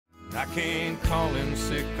I can't call in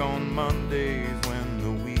sick on Mondays when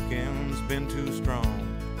the weekend's been too strong.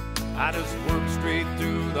 I just work straight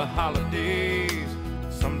through the holidays,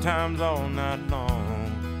 sometimes all night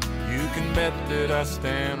long. You can bet that I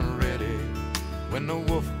stand ready when the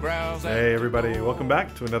wolf growls. Hey everybody, welcome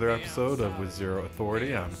back to another episode of With Zero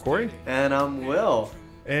Authority. I'm Corey. And I'm Will.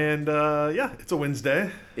 And yeah, it's a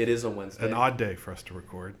Wednesday. It is a Wednesday. An odd day for us to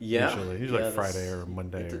record. Yeah. Usually like Friday or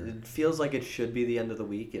Monday. It feels like it should be the end of the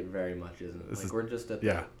week. It very much isn't. We're just at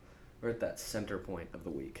we're at that center point of the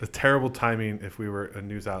week. It's terrible timing if we were a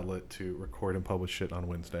news outlet to record and publish shit on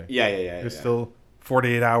Wednesday. Yeah. There's still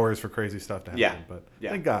 48 hours for crazy stuff to happen. Yeah. But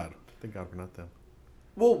thank God we're not them.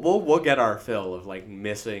 We'll get our fill of like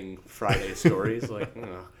missing Friday stories. Like,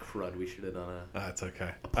 oh, crud, we should have done That's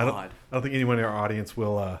okay. a pod. I don't think anyone in our audience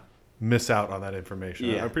will miss out on that information.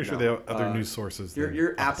 Yeah, I'm pretty sure they have other news sources.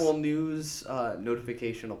 Your Apple News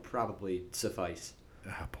notification will probably suffice.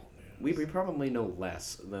 Apple News. We probably know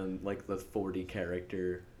less than like the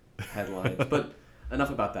 40-character headlines, but enough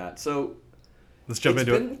about that. So let's jump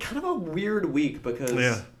into it. It's been kind of a weird week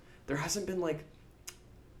because there hasn't been like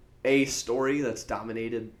a story that's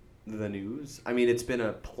dominated the news. I mean, it's been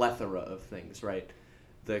a plethora of things, right?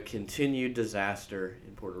 The continued disaster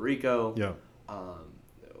in Puerto Rico. Yeah.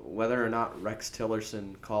 Whether or not Rex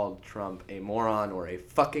Tillerson called Trump a moron or a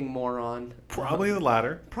fucking moron. Probably the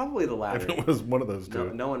latter. Probably the latter. If it was one of those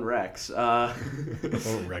two. No one Rex. Oh,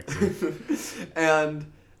 Rex.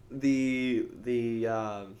 And the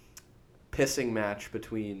pissing match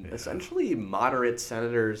between essentially moderate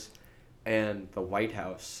senators and the White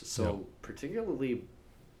House. So particularly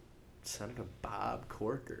Senator Bob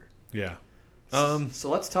Corker. Yeah. So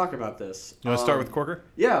let's talk about this. You want to start with Corker?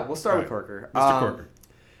 Yeah, we'll start with Corker. Mr. Corker.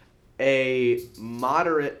 A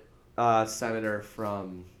moderate senator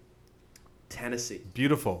from Tennessee.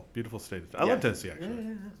 Beautiful state. I love Tennessee, actually.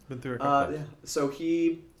 Yeah. Been through a couple times. So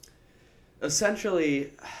he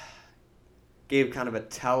essentially gave kind of a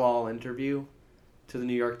tell-all interview to the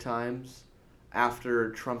New York Times after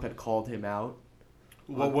Trump had called him out.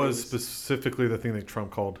 What was specifically the thing that Trump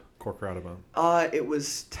called Corker out about? It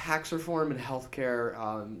was tax reform and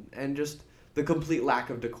healthcare, and just the complete lack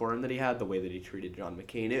of decorum that he had, the way that he treated John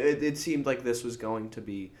McCain. It seemed like this was going to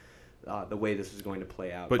be the way this was going to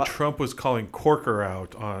play out. But Trump was calling Corker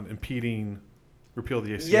out on impeding repeal of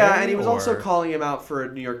the ACA? Yeah, and he was also calling him out for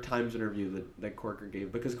a New York Times interview that Corker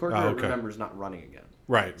gave, because Corker, remember, is not running again.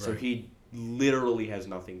 Right. So he literally has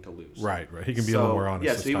nothing to lose. Right. He can be a little more honest.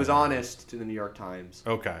 Yeah, so he was honest to the New York Times.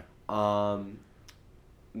 Okay.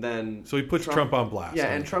 Then so he puts Trump on blast.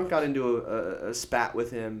 Yeah, and Trump got into a spat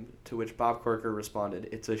with him, to which Bob Corker responded,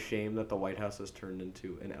 "It's a shame that the White House has turned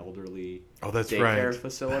into an elderly daycare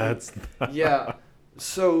facility." Yeah.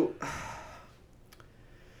 So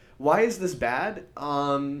why is this bad?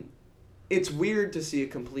 It's weird to see a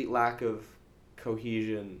complete lack of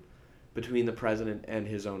cohesion between the president and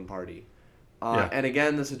his own party. And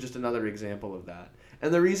again, this is just another example of that.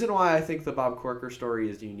 And the reason why I think the Bob Corker story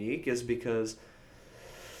is unique is because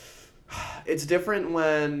it's different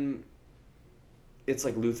when it's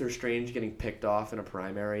like Luther Strange getting picked off in a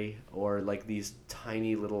primary, or like these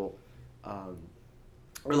tiny little,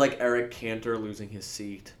 or like Eric Cantor losing his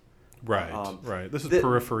seat. Right. This is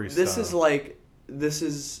periphery stuff. This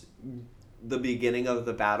is the beginning of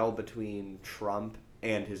the battle between Trump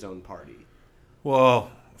and his own party.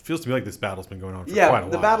 Well, it feels to me like this battle's been going on for quite a while.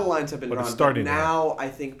 The battle lines have been drawn. But now, I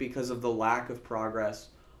think because of the lack of progress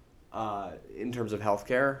in terms of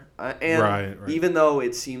healthcare, and even though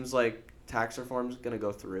it sees like tax reform is going to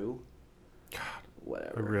go through, God,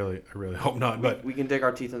 whatever. I really hope not. But we can dig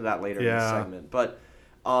our teeth into that later in the segment. But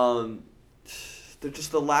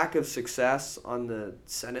just the lack of success on the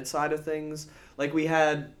Senate side of things. Like we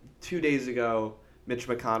had 2 days ago, Mitch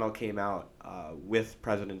McConnell came out with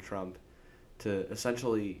President Trump to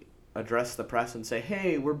essentially address the press and say,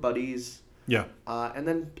 "Hey, we're buddies." Yeah. And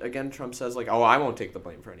then again, Trump says like, "Oh, I won't take the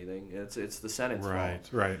blame for anything. It's the Senate's fault."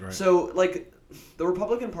 Right. So like, the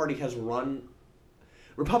Republican Party has run.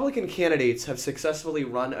 Republican candidates have successfully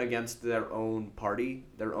run against their own party,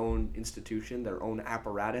 their own institution, their own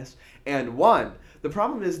apparatus, and won. The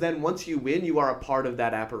problem is then once you win, you are a part of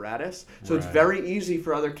that apparatus. So it's very easy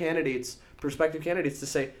for other candidates, prospective candidates, to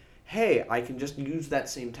say, "Hey, I can just use that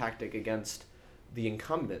same tactic against the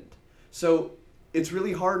incumbent." So it's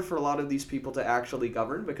really hard for a lot of these people to actually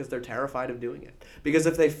govern because they're terrified of doing it. Because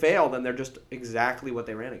if they fail, then they're just exactly what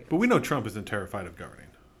they ran against. But we know Trump isn't terrified of governing.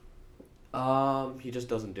 He just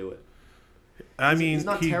doesn't do it. I mean,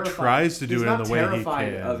 he tries to do it in the way he can. He's not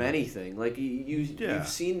terrified of anything. Like you've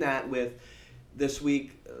seen that with this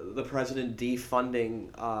week, the president defunding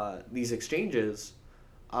these exchanges.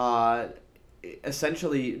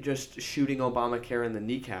 essentially just shooting Obamacare in the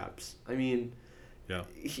kneecaps. I mean, Yeah.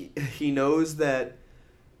 he knows that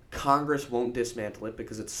Congress won't dismantle it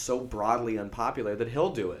because it's so broadly unpopular that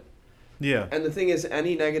he'll do it. Yeah. And the thing is,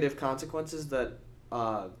 any negative consequences that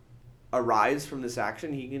arise from this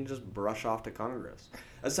action, he can just brush off to Congress.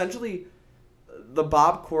 Essentially, the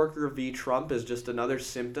Bob Corker v. Trump is just another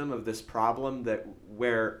symptom of this problem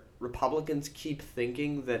where Republicans keep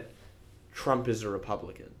thinking that Trump is a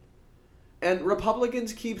Republican. And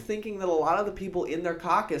Republicans keep thinking that a lot of the people in their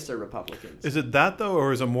caucus are Republicans. Is it that, though,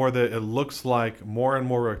 or is it more that it looks like more and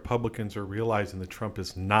more Republicans are realizing that Trump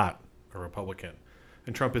is not a Republican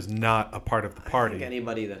and Trump is not a part of the party? I think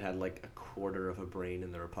anybody that had like a quarter of a brain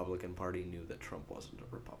in the Republican Party knew that Trump wasn't a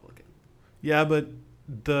Republican. Yeah, but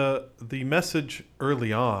the message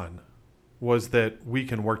early on was that we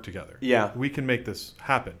can work together. Yeah. We can make this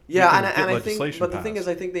happen. Yeah, and I think, but the thing is,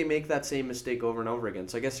 I think they make that same mistake over and over again.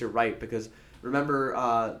 So I guess you're right, because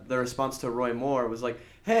remember the response to Roy Moore was like,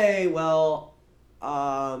 hey, well,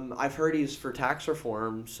 I've heard he's for tax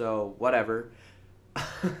reform, so whatever.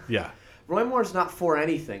 Yeah. Roy Moore's not for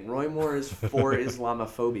anything. Roy Moore is for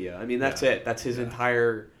Islamophobia. I mean, that's it. That's his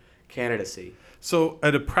entire candidacy. So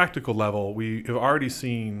at a practical level, we have already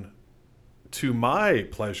seen, to my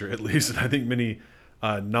pleasure at least, and I think many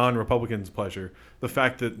non-Republicans' pleasure, the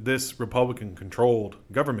fact that this Republican-controlled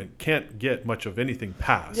government can't get much of anything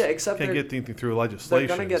passed. Yeah, except can't get anything through legislation.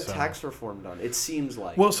 They're going to get tax reform done, it seems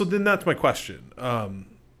like. Well, so then that's my question.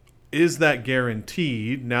 Is that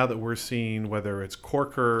guaranteed now that we're seeing whether it's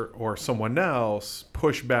Corker or someone else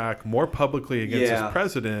push back more publicly against his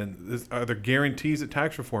president? Are there guarantees that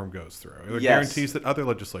tax reform goes through? Are there guarantees that other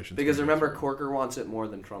legislation? Because remember, Corker wants it more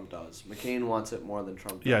than Trump does. McCain wants it more than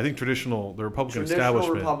Trump does. Yeah, I think the Republican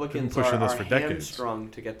establishment Republicans been pushing are this for decades. hamstrung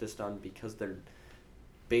to get this done because their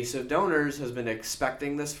base of donors has been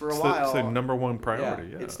expecting this for a It's while. It's their number one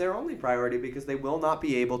priority. Yeah. It's their only priority because they will not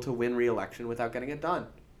be able to win re-election without getting it done.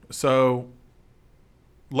 So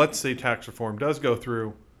let's say tax reform does go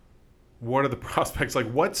through. What are the prospects?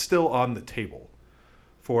 Like, what's still on the table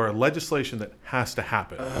for legislation that has to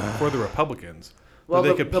happen for the Republicans that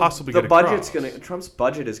they could possibly get across? Trump's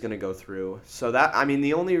budget is going to go through. So that, I mean,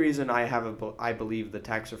 the only reason I believe the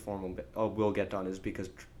tax reform will get done is because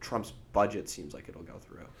Trump's budget seems like it'll go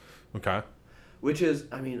through. Okay. Which is,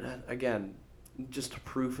 I mean, again, just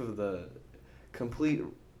proof of the complete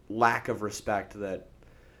lack of respect that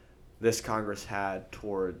this Congress had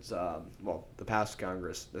towards, the past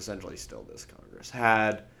Congress, essentially still this Congress,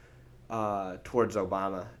 had towards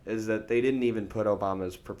Obama, is that they didn't even put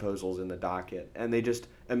Obama's proposals in the docket, and they just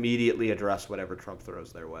immediately address whatever Trump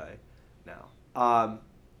throws their way now.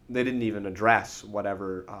 They didn't even address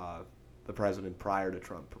whatever the president prior to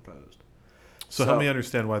Trump proposed. So help me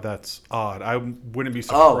understand why that's odd. I wouldn't be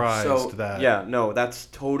surprised that. Yeah, no, that's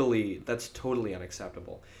totally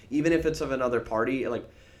unacceptable. Even if it's of another party, like,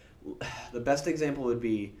 the best example would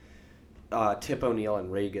be Tip O'Neill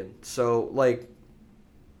and Reagan. So, like,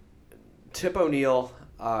 Tip O'Neill,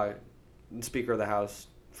 Speaker of the House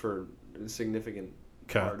for a significant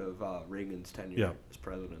part of Reagan's tenure as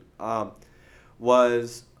president,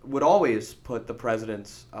 would always put the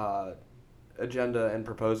president's agenda and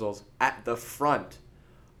proposals at the front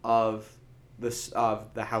of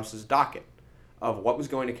the House's docket of what was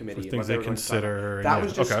going to committee, for things they consider. That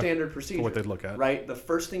was just standard procedure. For what they'd look at, right? The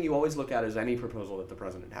first thing you always look at is any proposal that the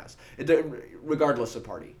president has, regardless of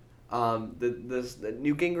party. The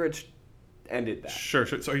Newt Gingrich ended that. Sure.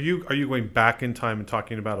 So are you going back in time and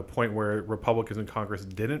talking about a point where Republicans in Congress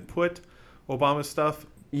didn't put Obama's stuff?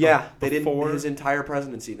 Yeah, they didn't. His entire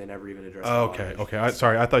presidency, they never even addressed. Okay.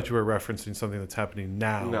 Sorry, I thought you were referencing something that's happening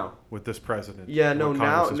now. No. With this president. Yeah, no.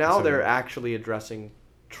 Now they're actually addressing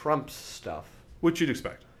Trump's stuff. Which you'd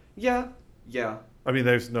expect. Yeah. I mean,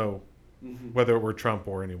 there's no, whether it were Trump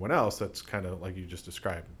or anyone else, that's kind of like you just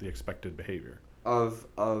described, the expected behavior. Of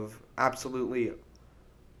absolutely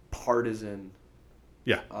partisan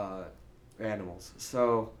animals.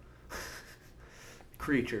 So,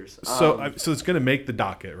 creatures. So it's going to make the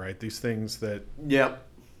docket, right? These things that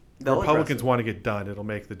Republicans want to get done, it'll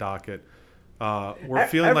make the docket. We're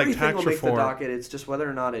feeling like tax will reform. Make the docket. It's just whether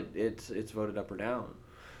or not it's voted up or down.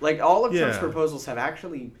 Like, all of Trump's proposals have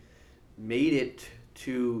actually made it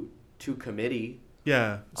to committee.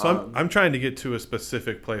 Yeah. So I'm trying to get to a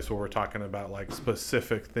specific place where we're talking about like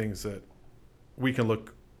specific things that we can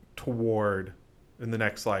look toward in the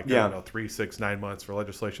next I don't know, 3, 6, 9 months for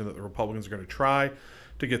legislation that the Republicans are going to try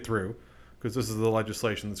to get through, because this is the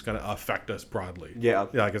legislation that's going to affect us broadly. Yeah.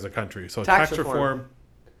 Yeah, like as a country. So tax reform.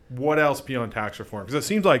 what else beyond tax reform? Because it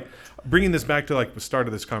seems like, bringing this back to like the start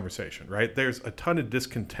of this conversation, right? There's a ton of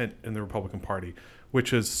discontent in the Republican Party,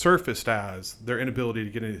 which has surfaced as their inability to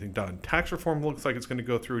get anything done. Tax reform looks like it's going to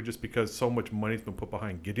go through just because so much money's been put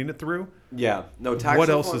behind getting it through. Yeah. No, tax What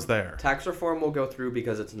reform, else is there? Tax reform will go through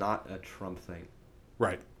because it's not a Trump thing.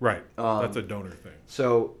 Right. That's a donor thing.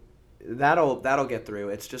 So that'll get through.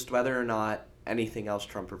 It's just whether or not anything else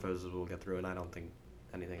Trump proposes will get through, and I don't think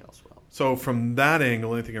anything else will. So from that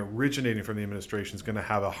angle, anything originating from the administration is going to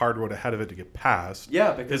have a hard road ahead of it to get passed.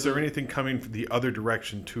 Yeah, because is there anything coming from the other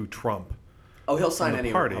direction to Trump? Oh, he'll sign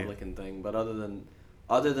any party. Republican thing, but other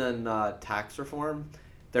than tax reform,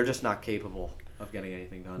 they're just not capable of getting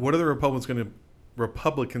anything done. What are the Republicans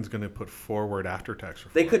going to put forward after tax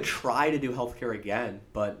reform? They could try to do healthcare again,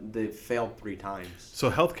 but they failed 3 times.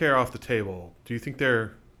 So healthcare off the table. Do you think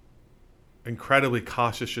they're incredibly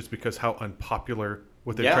cautious just because how unpopular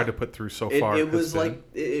what they tried to put through so far? It was like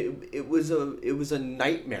it was a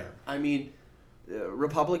nightmare. I mean,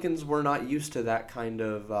 Republicans were not used to that kind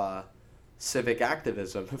of civic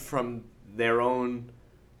activism from their own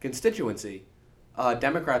constituency.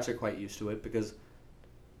 Democrats are quite used to it because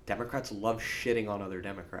Democrats love shitting on other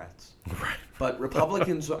Democrats. Right. But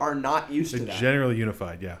Republicans are not used to that. They're generally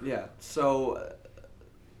unified, yeah. Yeah. So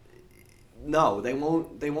no, they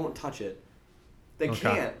won't touch it. They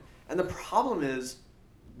can't. And the problem is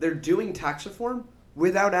they're doing tax reform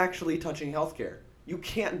without actually touching healthcare. You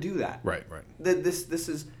can't do that. Right. This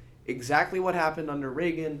is exactly what happened under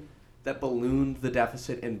Reagan that ballooned the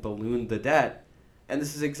deficit and ballooned the debt. And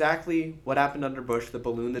this is exactly what happened under Bush that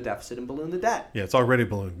ballooned the deficit and ballooned the debt. Yeah, it's already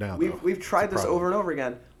ballooned now. We've tried this over and over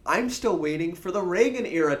again. I'm still waiting for the Reagan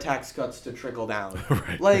era tax cuts to trickle down.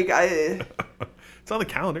 Right. Like it's on the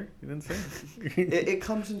calendar. You didn't say it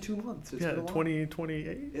comes in 2 months. It's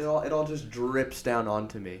 2028. It all just drips down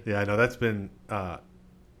onto me. Yeah, I know that's been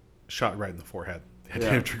shot right in the forehead. The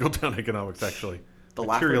idea of trickle down economics actually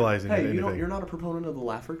materializing. Hey, you're not a proponent of the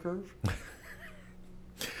Laffer curve?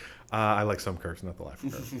 I like some curves, not the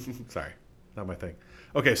Laffer curve. Sorry, not my thing.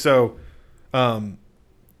 Okay, so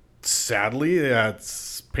sadly,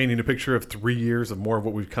 that's painting a picture of 3 years of more of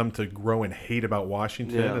what we've come to grow and hate about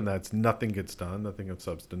Washington, and that's nothing gets done, nothing of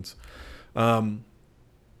substance. We'll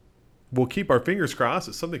keep our fingers crossed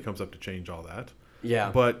that something comes up to change all that.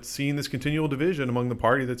 Yeah. But seeing this continual division among the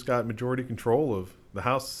party that's got majority control of the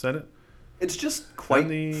House, Senate, it's just quite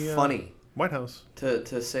funny. White House.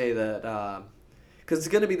 To say that, because it's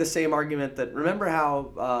going to be the same argument that, remember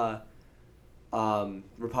how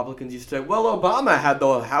Republicans used to say, well, Obama had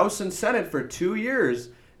the House and Senate for 2 years,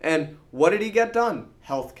 and what did he get done?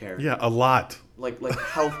 Healthcare. Yeah, a lot. Like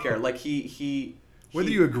healthcare. Like he whether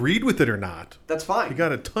you agreed with it or not, that's fine. He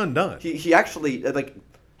got a ton done. He actually, like,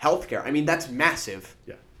 healthcare. I mean, that's massive.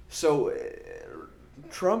 Yeah. So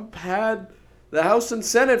Trump had the House and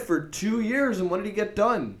Senate for 2 years, and what did he get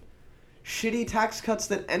done? Shitty tax cuts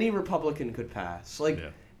that any Republican could pass.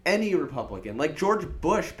 Any Republican. Like George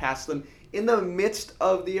Bush passed them in the midst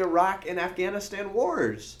of the Iraq and Afghanistan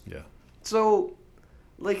wars. Yeah. So,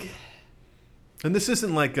 and this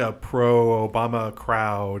isn't like a pro-Obama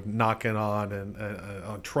crowd knocking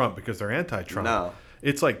on Trump because they're anti-Trump. No.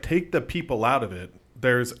 It's like, take the people out of it.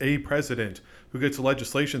 There's a president who gets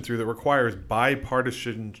legislation through that requires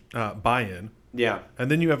bipartisan buy-in. Yeah. And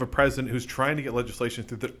then you have a president who's trying to get legislation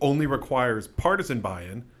through that only requires partisan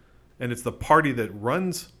buy-in, and it's the party that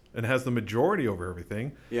runs and has the majority over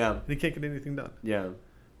everything. Yeah. And he can't get anything done. Yeah.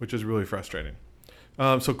 Which is really frustrating.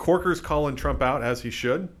 So Corker's calling Trump out, as he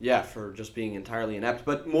should. Yeah, for just being entirely inept,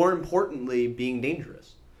 but more importantly, being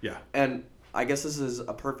dangerous. Yeah. And I guess this is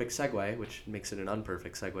a perfect segue, which makes it an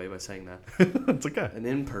unperfect segue by saying that. It's okay. An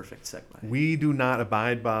imperfect segue. We do not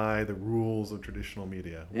abide by the rules of traditional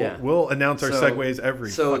media. Yeah. We'll announce our segues every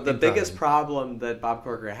So the biggest time. problem that Bob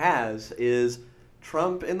Corker has is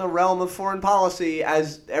Trump in the realm of foreign policy,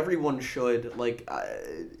 as everyone should.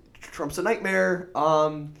 Trump's a nightmare,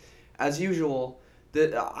 as usual.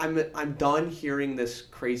 I'm done hearing this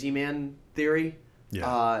crazy man theory.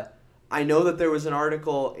 Yeah. I know that there was an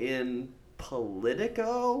article in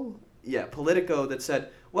Politico that said,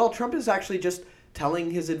 well, Trump is actually just telling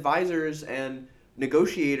his advisors and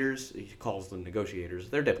negotiators, he calls them negotiators,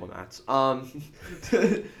 they're diplomats,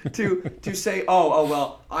 to say, oh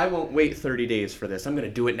well, I won't wait 30 days for this. I'm going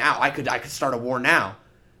to do it now. I could start a war now.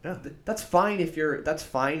 Yeah. That's fine if you're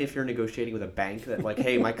negotiating with a bank that, like,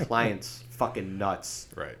 hey, my client's fucking nuts.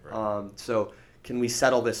 Right. So can we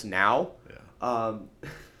settle this now? Yeah.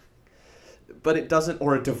 But it doesn't,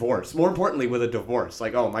 or a divorce. More importantly, with a divorce,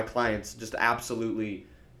 like, oh, my client's just absolutely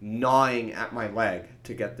gnawing at my leg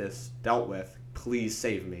to get this dealt with. Please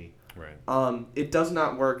save me. Right. It does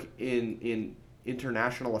not work in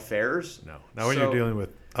international affairs. No. Now when you're dealing with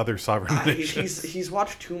other sovereign nations. He's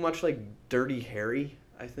watched too much like Dirty Harry,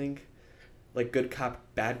 I think. Like good cop,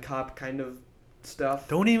 bad cop kind of stuff.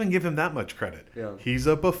 Don't even give him that much credit. Yeah. He's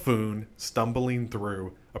a buffoon stumbling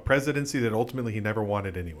through a presidency that ultimately he never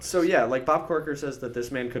wanted anyway. So yeah, like Bob Corker says that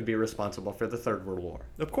this man could be responsible for the Third World War.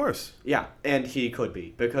 Of course. Yeah, and he could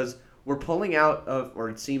be, because we're pulling out of, or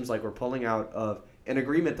it seems like we're pulling out of an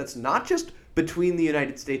agreement that's not just between the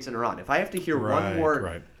United States and Iran. If I have to hear one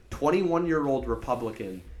more 21-year-old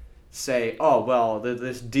Republican say, "Oh well,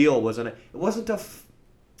 this deal wasn't a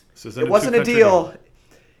deal.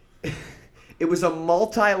 It was a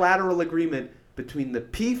multilateral agreement between the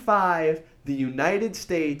P5, the United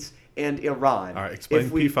States, and Iran." All right, explain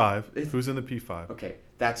P5. Who's in the P5? Okay,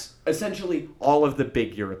 that's essentially all of the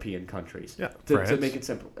big European countries. Yeah, to make it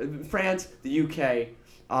simple. France, the UK,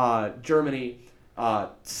 Germany,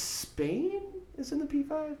 Spain is in the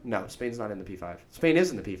P5? No, Spain's not in the P5. Spain is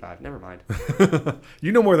in the P5. Never mind.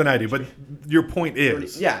 You know more than I do, but your point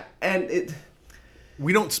is... Yeah, and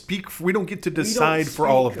we don't get to decide for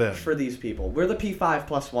all of them. For these people. We're the P5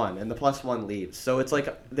 plus one, and the plus one leaves. So it's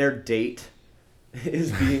like their date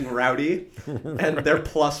is being rowdy, and their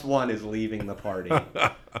plus one is leaving the party.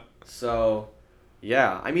 So,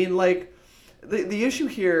 yeah. I mean, like, the issue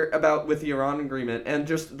here with the Iran agreement, and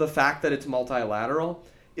just the fact that it's multilateral,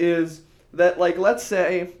 is that, like, let's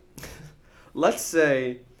say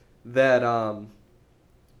that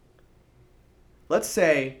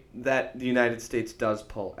the United States does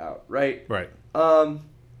pull out, right? Right.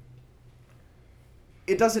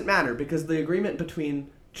 It doesn't matter, because the agreement between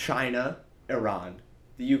China, Iran,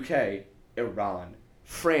 the UK, Iran,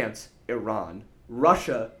 France, Iran,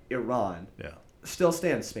 Russia, Iran, still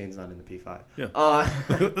stands. Spain's not in the P5. Yeah.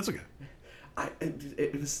 That's okay.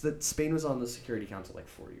 It was that Spain was on the Security Council like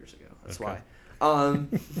 4 years ago. That's why.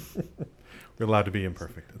 We're allowed to be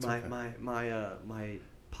imperfect. That's my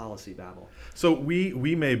policy babble. So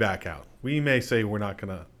we may back out. We may say we're not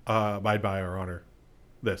going to abide by or honor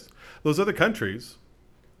this. Those other countries,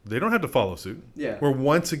 they don't have to follow suit. Yeah. We're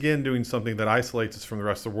once again doing something that isolates us from the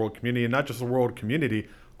rest of the world community, and not just the world community,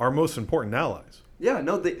 our most important allies. Yeah,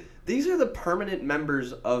 no, these are the permanent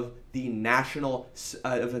members of the national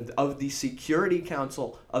of the Security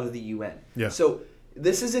Council of the UN. Yeah. So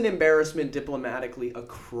this is an embarrassment diplomatically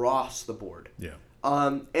across the board. Yeah.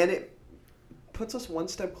 And it puts us one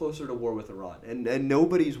step closer to war with Iran, and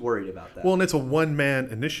nobody's worried about that. Well, and it's a one-man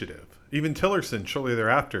initiative. Even Tillerson, shortly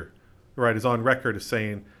thereafter, is on record as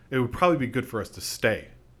saying it would probably be good for us to stay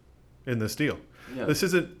in this deal. Yeah. This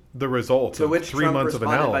isn't the result of 3 months of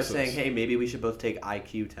analysis. By saying, "Hey, maybe we should both take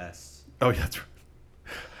IQ tests." Oh, yeah, that's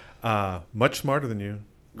right. Much smarter than you.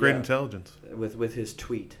 Great intelligence. With his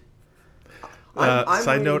tweet.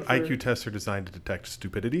 Side note: IQ tests are designed to detect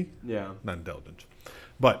stupidity, not intelligence.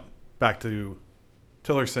 But back to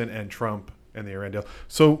Tillerson and Trump and the Iran deal.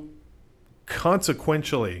 So,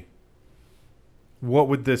 consequentially, what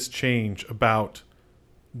would this change about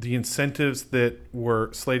the incentives that were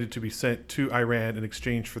slated to be sent to Iran in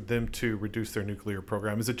exchange for them to reduce their nuclear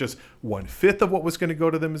program? Is it just 1/5 of what was going to go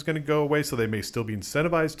to them is going to go away, so they may still be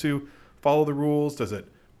incentivized to follow the rules? Does it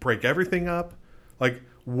break everything up? Like,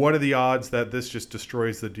 what are the odds that this just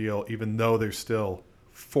destroys the deal, even though there's still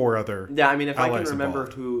 4 other if I can remember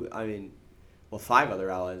involved? 5 other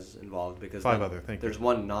allies involved, because there's you.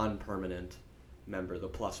 one non-permanent member, the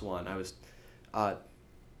plus one. I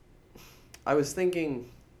was thinking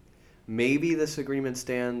maybe this agreement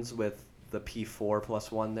stands with the P4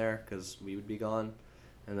 plus one there, because we would be gone,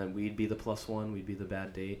 and then we'd be the plus one, we'd be the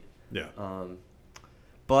bad date. Yeah.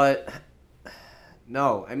 But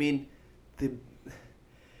no, I mean,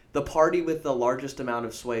 the party with the largest amount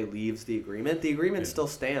of sway leaves the agreement. The agreement still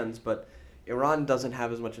stands, but Iran doesn't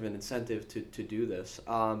have as much of an incentive to do this.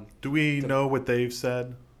 Do we know what they've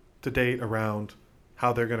said to date around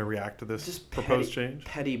how they're going to react to this proposed change?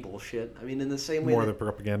 Petty bullshit. I mean, in the same way... More the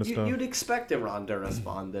propaganda stuff? You'd expect Iran to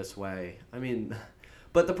respond this way. I mean,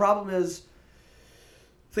 but the problem is...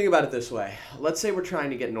 Think about it this way. Let's say we're trying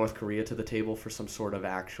to get North Korea to the table for some sort of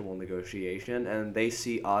actual negotiation, and they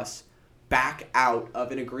see us back out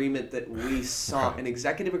of an agreement that we signed, an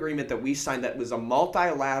executive agreement that we signed that was a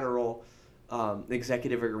multilateral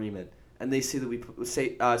executive agreement, and they see that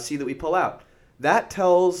we pull out. That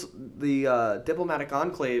tells the diplomatic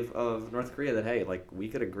enclave of North Korea that, hey, like, we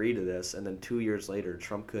could agree to this, and then 2 years later,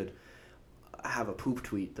 Trump could have a poop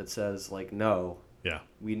tweet that says, like, no,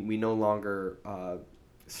 we no longer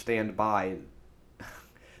stand by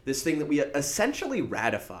this thing that we essentially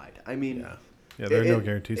ratified. I mean, there are no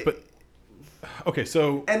guarantees, but Okay,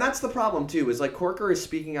 so and that's the problem too. Is like Corker is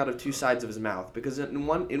speaking out of two sides of his mouth, because in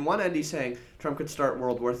one end he's saying Trump could start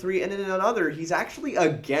World War III, and in another he's actually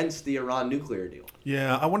against the Iran nuclear deal.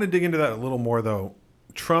 Yeah, I want to dig into that a little more though.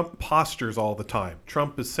 Trump postures all the time.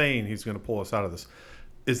 Trump is saying he's going to pull us out of this.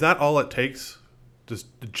 Is that all it takes? Does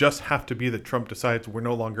it just have to be that Trump decides we're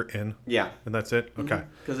no longer in? Yeah. And that's it? Okay.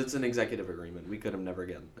 Because it's an executive agreement. We could have never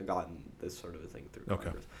gotten this sort of a thing through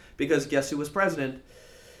Congress. Okay. Because guess who was president?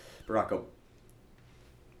 Barack Obama.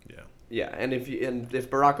 Yeah. Yeah, and if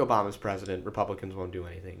Barack Obama's president, Republicans won't do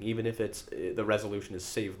anything, even if the resolution is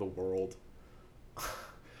save the world.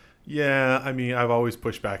 Yeah, I mean, I've always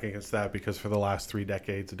pushed back against that because for the last 3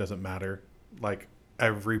 decades, it doesn't matter. Like,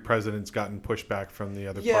 every president's gotten pushback from the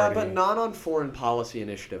other party. Yeah, but not on foreign policy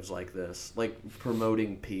initiatives like this, like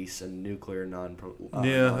promoting peace and nuclear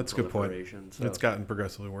that's a good point. So, it's gotten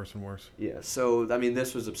progressively worse and worse. Yeah, so, I mean,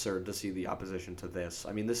 this was absurd to see the opposition to this.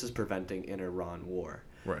 I mean, this is preventing an Iran war.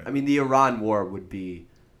 Right. I mean, the Iran war would be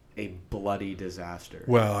a bloody disaster.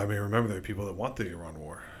 Well, I mean, remember there are people that want the Iran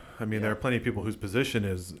war. I mean, there are plenty of people whose position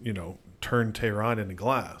is, turn Tehran into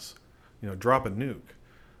glass, drop a nuke.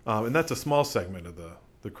 And that's a small segment of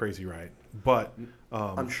the crazy right. But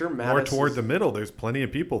I'm sure more toward the middle, there's plenty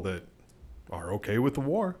of people that are okay with the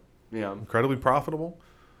war. Yeah. Incredibly profitable.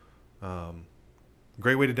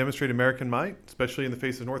 Great way to demonstrate American might, especially in the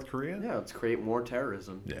face of North Korea. Yeah, let's create more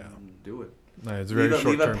terrorism. Yeah. Do it. It's very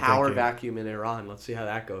leave a power thinking. vacuum in Iran. Let's see how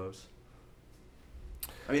that goes.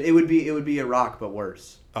 I mean, it would be Iraq, but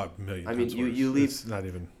worse. A million I mean, times you worse. leave. It's not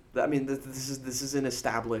even. I mean, this is an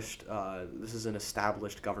established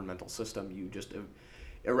governmental system. You just,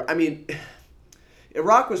 I mean,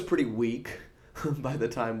 Iraq was pretty weak by the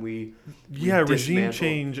time we regime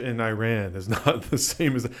change in Iran is not the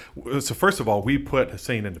same as. So first of all, we put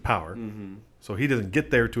Hussein into power, so he doesn't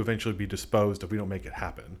get there to eventually be disposed if we don't make it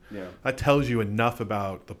happen. Yeah, that tells you enough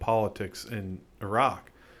about the politics in Iraq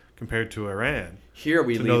compared to Iran. Here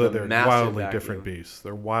we to know that they're wildly vacuum. different beasts.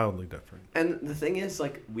 They're wildly different. And the thing is,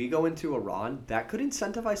 like, we go into Iran, that could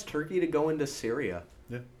incentivize Turkey to go into Syria.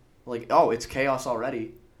 Yeah. Like, it's chaos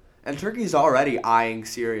already. And Turkey's already eyeing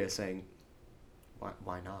Syria, saying,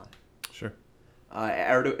 why not? Sure.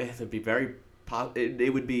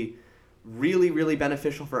 It would be really, really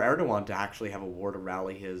beneficial for Erdogan to actually have a war to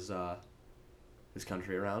rally his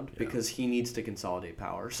country around, because he needs to consolidate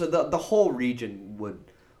power. So the whole region would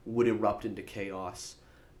erupt into chaos.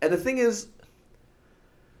 And the thing is,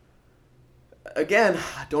 again,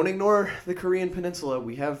 don't ignore the Korean Peninsula.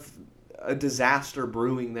 We have a disaster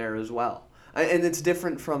brewing there as well. And it's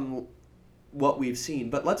different from what we've seen.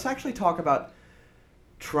 But let's actually talk about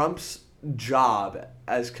Trump's job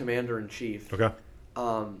as commander-in-chief. Okay.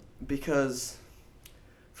 Because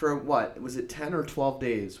for was it 10 or 12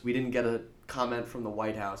 days, we didn't get a comment from the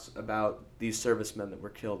White House about these servicemen that were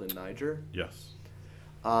killed in Niger. Yes.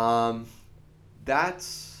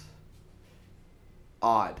 That's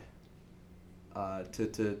odd.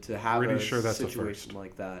 To have Pretty a sure that's situation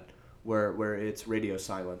like that where it's radio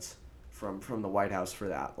silence from the White House for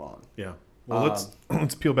that long. Yeah. Well,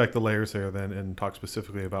 let's peel back the layers there then and talk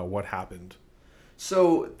specifically about what happened.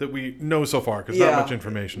 So that we know so far, because not much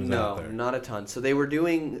information is out there. No, not a ton. So they were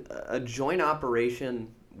doing a joint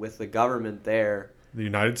operation with the government there. The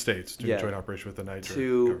United States doing a joint operation with the Niger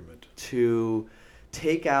government to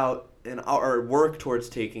take out or work towards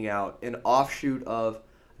taking out an offshoot of,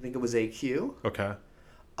 I think it was AQ. Okay.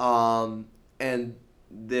 And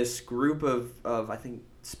this group of I think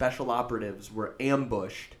special operatives were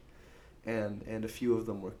ambushed, and a few of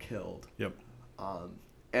them were killed. Yep.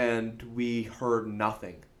 And we heard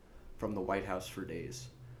nothing from the White House for days.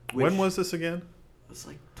 When was this again? It was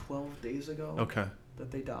like 12 days ago. Okay.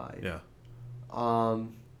 That they died. Yeah.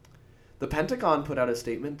 The Pentagon put out a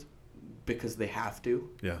statement because they have to.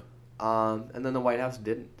 Yeah. And then the White House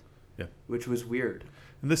didn't. Yeah. Which was weird.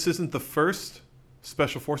 And this isn't the first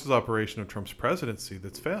special forces operation of Trump's presidency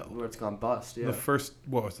that's failed. Where it's gone bust, yeah. The first,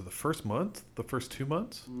 what was it, the first month? The first 2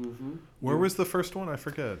 months? Mm-hmm. Where was the first one? I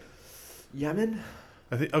forget. Yemen?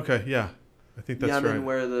 I think, okay, yeah. I think that's Yemen, right.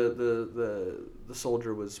 where the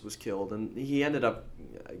soldier was killed. And he ended up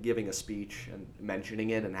giving a speech and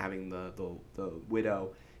mentioning it and having the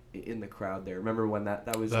widow in the crowd there. Remember when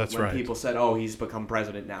that was That's when right. people said, "Oh, he's become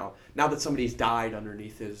president now." Now that somebody's died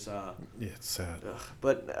underneath his. Yeah, it's sad.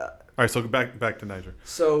 But. All right, so back to Niger.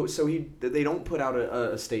 So they don't put out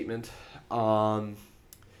a statement.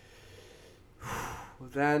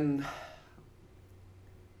 Then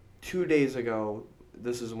 2 days ago,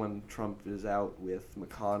 this is when Trump is out with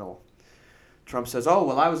McConnell. Trump says, "Oh,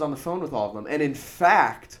 well, I was on the phone with all of them, and in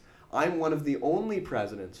fact, I'm one of the only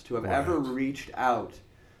presidents to have ever reached out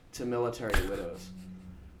to military widows.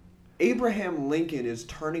 Abraham Lincoln is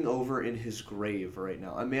turning over in his grave right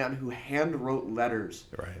now. A man who hand-wrote letters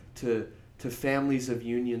to families of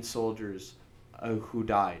Union soldiers who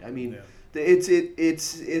died. I mean,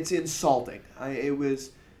 it's insulting. It was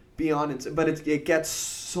beyond, but it gets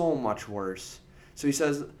so much worse. So he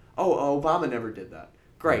says, "Oh, Obama never did that."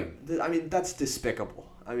 Great. I mean, that's despicable.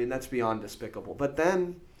 I mean, that's beyond despicable. But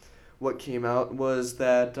then, what came out was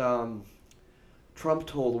that Trump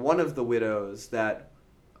told one of the widows that.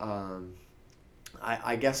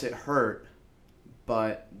 I guess it hurt,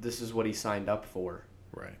 but this is what he signed up for.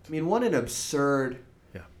 Right. I mean, what an absurd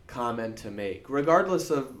comment to make, regardless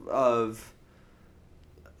of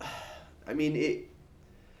I mean, it.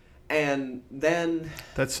 And then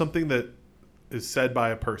that's something that is said by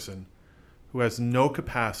a person who has no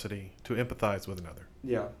capacity to empathize with another.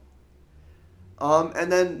 Yeah.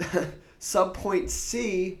 And then subpoint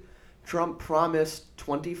C. Trump promised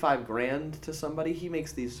 $25,000 to somebody. He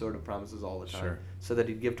makes these sort of promises all the time. Sure. So that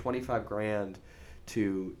he'd give $25,000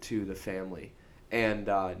 to the family, and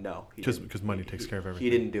no, because money takes care of everything. He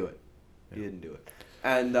didn't do it. Yeah. He didn't do it.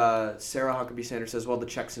 And Sarah Huckabee Sanders says, "Well, the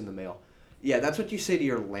check's in the mail." Yeah, that's what you say to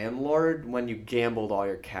your landlord when you gambled all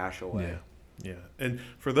your cash away. Yeah. And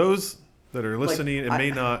for those that are listening that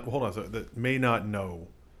may not know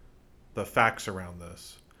the facts around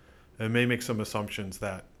this, and may make some assumptions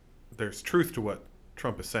that there's truth to what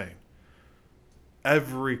Trump is saying.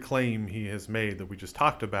 Every claim he has made that we just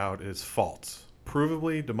talked about is false.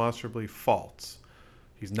 Provably, demonstrably false.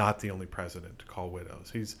 He's not the only president to call widows.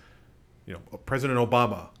 He's, President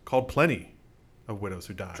Obama called plenty of widows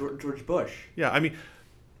who died. George Bush. Yeah, I mean,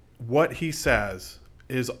 what he says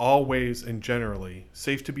is always and generally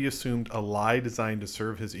safe to be assumed a lie designed to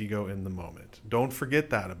serve his ego in the moment. Don't forget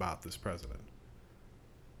that about this president.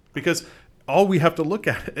 Because all we have to look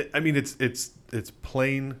at, I mean, it's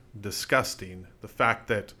plain disgusting, the fact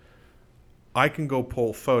that I can go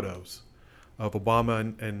pull photos of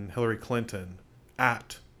Obama and Hillary Clinton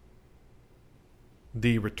at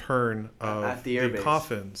the return of the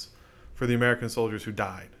coffins for the American soldiers who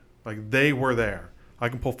died. Like, they were there. I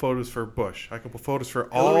can pull photos for Bush. I can pull photos for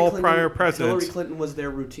prior presidents. Hillary Clinton was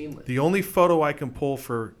there routinely. The only photo I can pull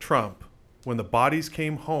for Trump, when the bodies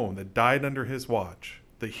came home that died under his watch,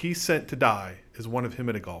 that he sent to die, is one of him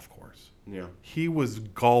at a golf course. Yeah. He was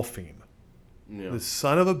golfing. Yeah. The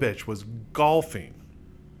son of a bitch was golfing.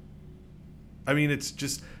 I mean, it's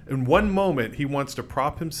just, in one moment, he wants to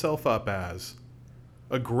prop himself up as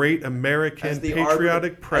a great American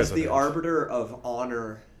patriotic president. As the arbiter of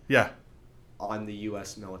honor. Yeah. On the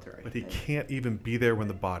U.S. military. But he can't even be there when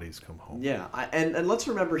the bodies come home. Yeah. And let's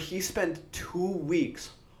remember, he spent 2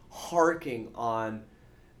 weeks harking on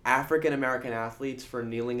African-American athletes for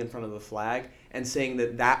kneeling in front of the flag and saying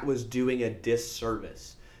that was doing a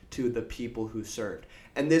disservice to the people who served.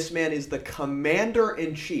 And this man is the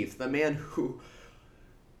commander-in-chief, the man who...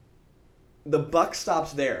 The buck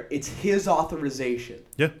stops there. It's his authorization.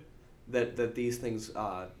 Yeah. That these things...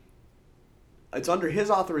 it's under his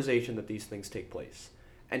authorization that these things take place.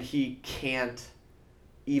 And he can't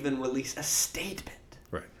even release a statement.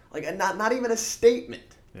 Right. Like, not even a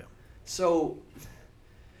statement. Yeah. So...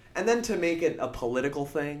 And then to make it a political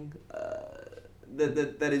thing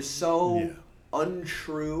that is so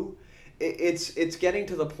untrue, it's getting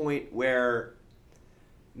to the point where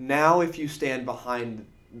now if you stand behind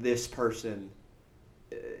this person,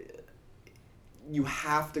 you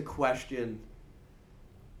have to question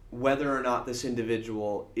whether or not this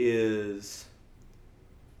individual is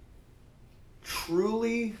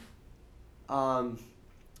truly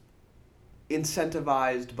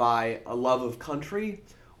incentivized by a love of country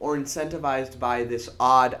or incentivized by this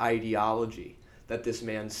odd ideology that this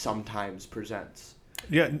man sometimes presents.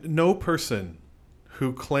 Yeah, no person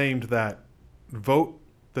who claimed that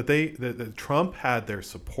that Trump had their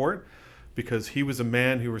support because he was a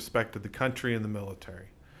man who respected the country and the military.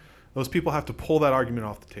 Those people have to pull that argument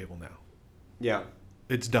off the table now. Yeah.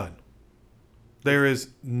 It's done. There is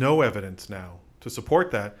no evidence now to support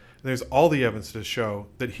that. And there's all the evidence to show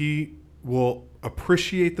that he will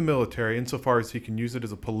appreciate the military insofar as he can use it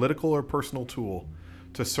as a political or personal tool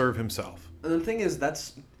to serve himself. And the thing is,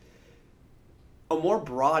 that's a more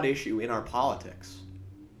broad issue in our politics.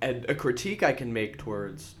 And a critique I can make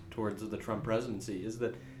towards the Trump presidency is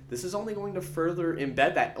that this is only going to further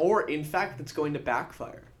embed that, or in fact, it's going to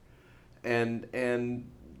backfire. And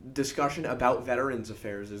discussion about veterans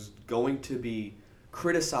affairs is going to be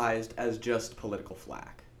criticized as just political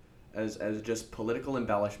flack, as just political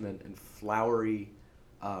embellishment and flowery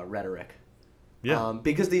rhetoric. Yeah.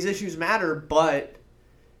 Because these issues matter, but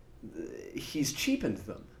he's cheapened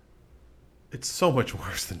them. It's so much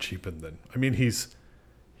worse than cheapened. I mean, he's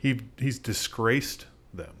disgraced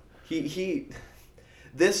them.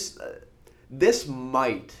 This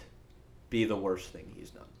might be the worst thing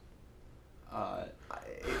he's done.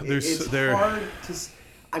 It's hard to.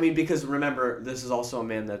 I mean, because remember, this is also a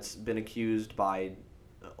man that's been accused by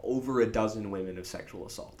over a dozen women of sexual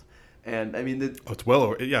assault, and I mean, it's well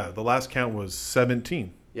over. Yeah, the last count was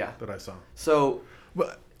 17. Yeah, that I saw. So,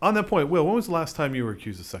 but on that point, Will, when was the last time you were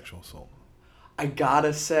accused of sexual assault? I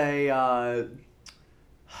gotta say,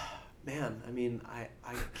 man, I mean, I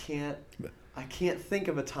can't think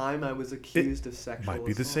of a time I was accused of sexual assault. Might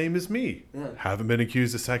be the same as me. Yeah. Haven't been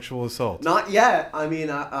accused of sexual assault. Not yet. I mean,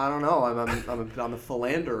 I don't know. I'm a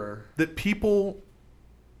philanderer. That people,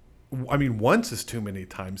 I mean, once is too many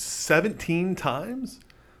times. 17 times?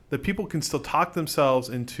 That people can still talk themselves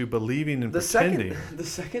into believing and pretending. The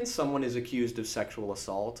second someone is accused of sexual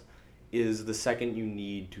assault is the second you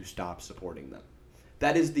need to stop supporting them.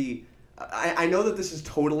 That is the... I know that this is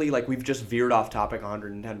totally, like, we've just veered off topic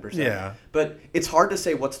 110%. Yeah. But it's hard to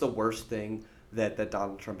say what's the worst thing that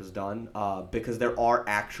Donald Trump has done because there are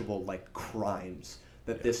actual, like, crimes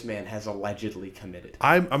that this man has allegedly committed.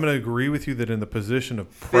 I'm going to agree with you that in the position of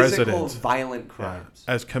president... Physical, violent crimes.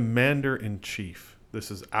 As commander-in-chief,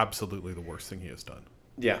 this is absolutely the worst thing he has done.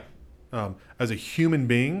 Yeah. As a human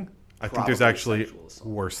being, I think there's actually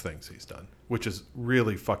worse things he's done, which is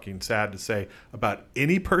really fucking sad to say about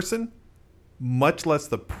any person, much less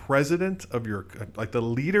the president of your, like the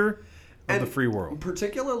leader of the free world.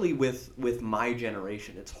 Particularly with my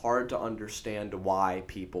generation, it's hard to understand why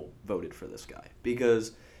people voted for this guy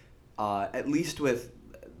because at least with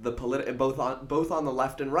the both on the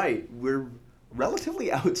left and right, we're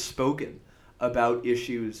relatively outspoken about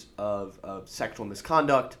issues of sexual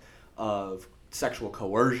misconduct, of sexual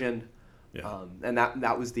coercion, and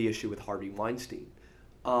that was the issue with Harvey Weinstein.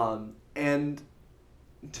 And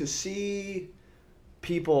to see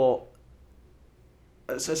people,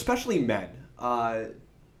 especially men,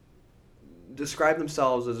 describe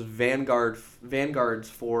themselves as vanguards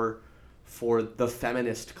for the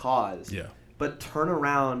feminist cause, but turn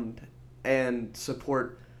around and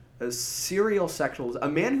support a serial sexual, a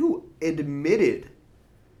man who admitted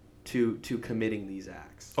to committing these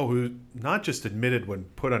acts. Oh, who not just admitted when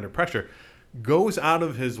put under pressure, goes out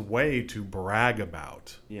of his way to brag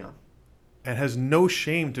about. Yeah. And has no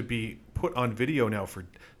shame to be put on video now for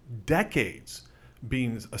decades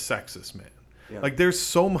being a sexist man. Yeah. Like there's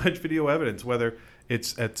so much video evidence, whether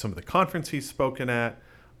it's at some of the conference he's spoken at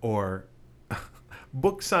or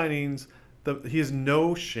book signings, he has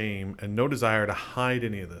no shame and no desire to hide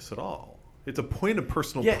any of this at all. It's a point of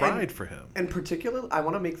personal pride for him. And particularly, I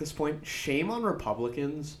want to make this point, shame on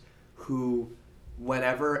Republicans who,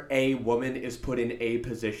 whenever a woman is put in a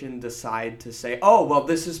position, decide to say, oh, well,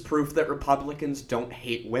 this is proof that Republicans don't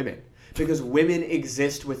hate women because women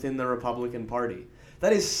exist within the Republican Party.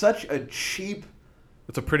 That is such a cheap...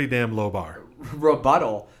 It's a pretty damn low bar.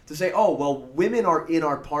 ...rebuttal to say, oh, well, women are in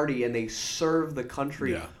our party and they serve the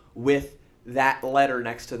country with that letter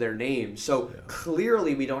next to their name. So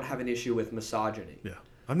clearly we don't have an issue with misogyny. Yeah.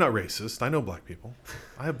 I'm not racist. I know black people.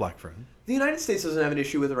 I have black friends. The United States doesn't have an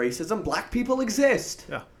issue with racism. Black people exist.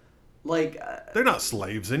 Yeah. Like they're not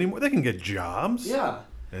slaves anymore. They can get jobs. Yeah.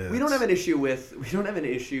 We don't have an issue with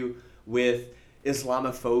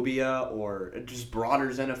Islamophobia or just broader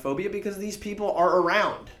xenophobia because these people are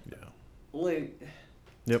around. Yeah. Like.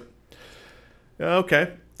 Yep.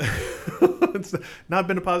 Okay. It's not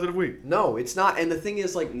been a positive week. No, it's not. And the thing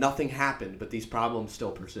is, like, nothing happened, but these problems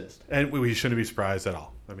still persist. And we shouldn't be surprised at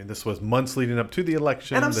all. I mean, this was months leading up to the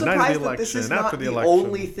election, and I'm the night of the election, that this is after not the the election.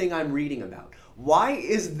 only thing I'm reading about. Why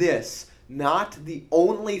is this not the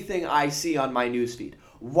only thing I see on my newsfeed?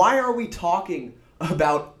 Why are we talking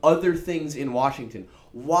about other things in Washington?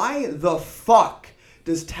 Why the fuck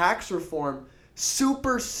does tax reform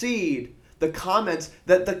supersede the comments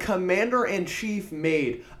that the commander-in-chief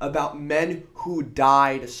made about men who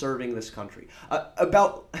died serving this country?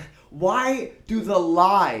 About why do the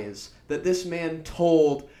lies that this man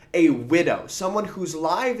told a widow, someone whose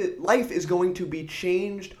life is going to be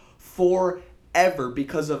changed forever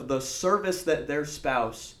because of the service that their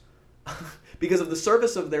spouse... because of the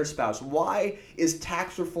service of their spouse. Why is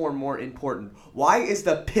tax reform more important? Why is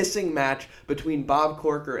the pissing match between Bob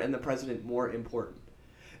Corker and the president more important?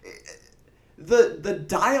 The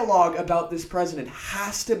dialogue about this president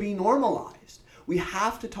has to be normalized. We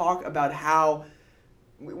have to talk about how...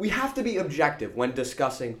 We have to be objective when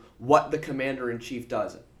discussing what the commander-in-chief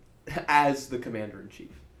does as the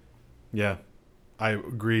commander-in-chief. Yeah, I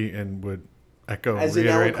agree and would echo and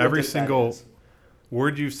reiterate every single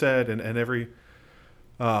word you said and every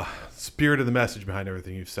spirit of the message behind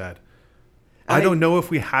everything you've said. I don't know if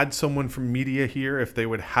we had someone from media here, if they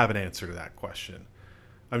would have an answer to that question.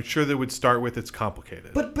 I'm sure they would start with it's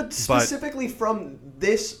complicated. But specifically from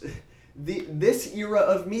this era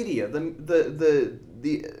of media, the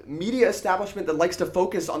media establishment that likes to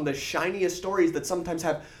focus on the shiniest stories that sometimes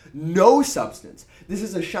have no substance. This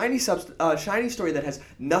is a shiny story that has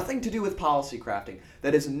nothing to do with policy crafting,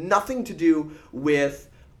 that has nothing to do with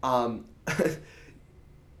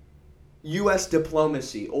U.S.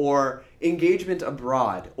 diplomacy or engagement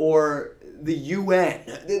abroad or the UN.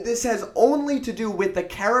 This has only to do with the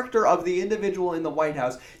character of the individual in the White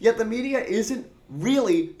House, yet the media isn't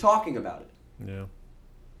really talking about it. Yeah.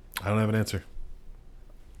 I don't have an answer.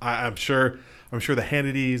 I'm sure the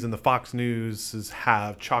Hannitys and the Fox News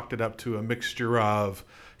have chalked it up to a mixture of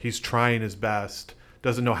he's trying his best,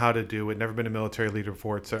 doesn't know how to do it, never been a military leader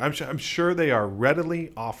before. So I'm sure they are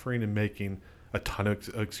readily offering and making a ton of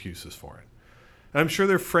excuses for it. And I'm sure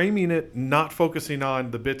they're framing it, not focusing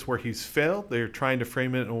on the bits where he's failed. They're trying to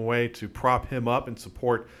frame it in a way to prop him up and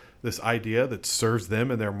support this idea that serves them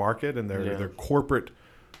and their market and their corporate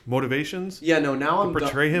motivations. Yeah, no. Now I'm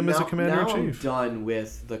portray him as a commander-in-chief. Now I'm done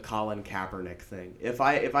with the Colin Kaepernick thing. If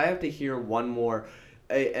I have to hear one more,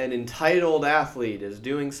 an entitled athlete is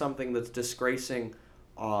doing something that's disgracing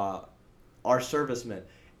our servicemen,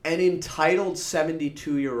 an entitled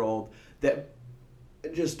 72-year-old that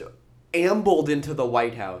just ambled into the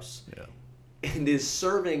White House and is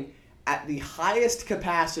serving at the highest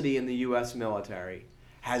capacity in the U.S. military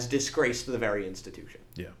has disgraced the very institution.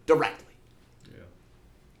 Yeah. Directly.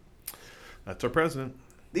 Yeah. That's our president.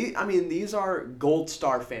 These are gold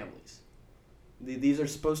star families. These are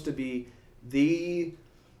supposed to be the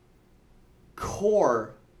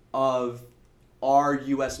core of our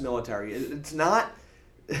U.S. military. It's not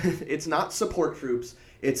support troops.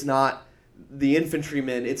 It's not the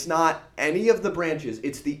infantrymen. It's not any of the branches.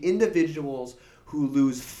 It's the individuals who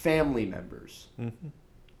lose family members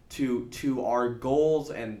to our goals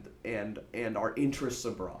and our interests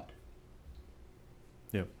abroad.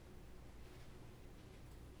 Yeah.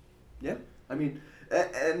 Yeah. I mean,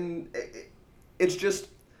 and it's just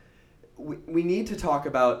we need to talk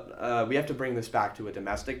about. We have to bring this back to a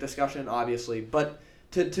domestic discussion, obviously, but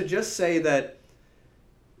to just say that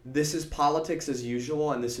this is politics as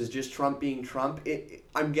usual and this is just Trump being Trump,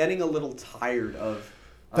 I'm getting a little tired of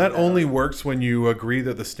that. Only works when you agree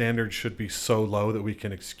that the standard should be so low that we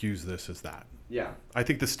can excuse this as that. Yeah. I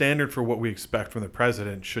think the standard for what we expect from the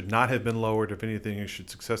president should not have been lowered. If anything, it should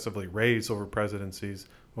successively raise over presidencies,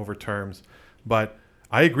 over terms. But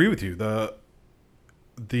I agree with you.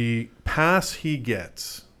 The pass he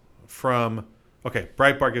gets from... Okay,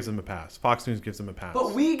 Breitbart gives him a pass. Fox News gives him a pass.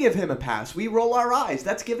 But we give him a pass. We roll our eyes.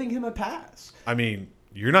 That's giving him a pass. I mean,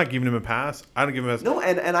 you're not giving him a pass. I don't give him a pass. No,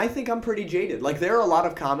 and I think I'm pretty jaded. Like, there are a lot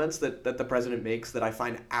of comments that the president makes that I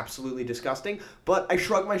find absolutely disgusting, but I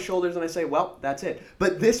shrug my shoulders and I say, well, that's it.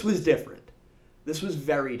 But this was different. This was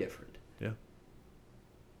very different. Yeah.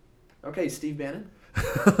 Okay, Steve Bannon?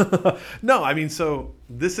 No, I mean, so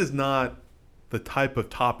this is not the type of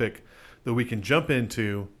topic that we can jump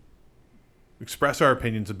into, express our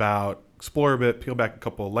opinions about, explore a bit, peel back a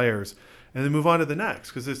couple of layers, and then move on to the next,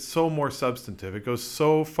 because it's so more substantive. It goes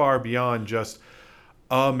so far beyond just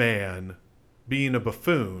a man being a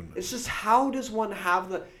buffoon. It's just, how does one have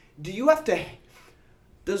the... Do you have to...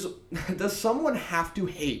 Does someone have to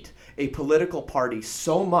hate a political party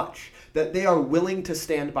so much that they are willing to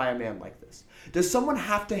stand by a man like this? Does someone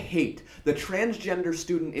have to hate the transgender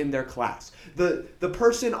student in their class, the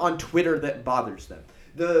person on Twitter that bothers them,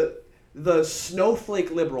 the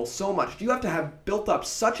snowflake liberal so much? Do you have to have built up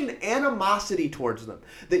such an animosity towards them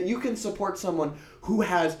that you can support someone who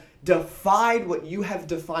has defied what you have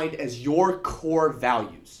defined as your core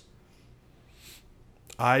values?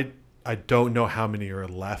 I don't know how many are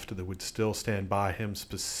left that would still stand by him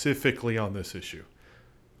specifically on this issue.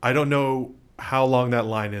 I don't know how long that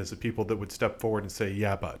line is of people that would step forward and say,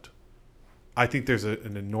 yeah, but. I think there's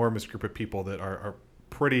an enormous group of people that are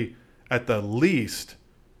pretty, at the least,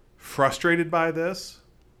 frustrated by this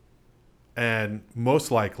and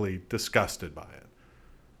most likely disgusted by it.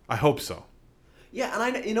 I hope so. Yeah,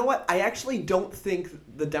 and you know what? I actually don't think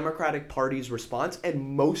the Democratic Party's response, and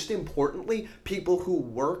most importantly, people who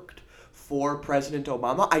worked for President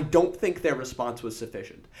Obama, I don't think their response was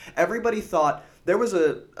sufficient. Everybody thought... There was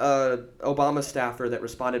a Obama staffer that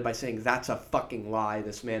responded by saying, that's a fucking lie,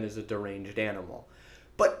 this man is a deranged animal.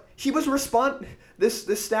 But he was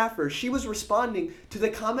this staffer, she was responding to the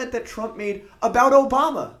comment that Trump made about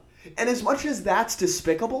Obama. And as much as that's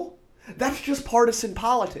despicable, That's just partisan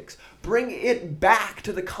politics. Bring it back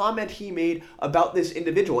to the comment he made about this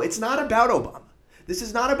individual. It's not about Obama. This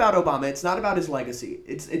is not about Obama. It's not about his legacy.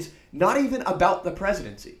 It's not even about the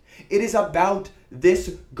presidency. It is about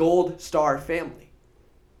this Gold Star family.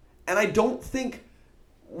 And I don't think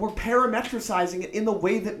we're parametricizing it in the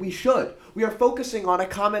way that we should. We are focusing on a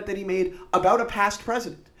comment that he made about a past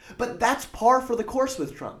president. But that's par for the course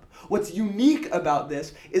with Trump. What's unique about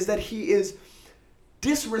this is that he is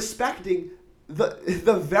disrespecting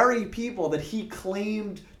the very people that he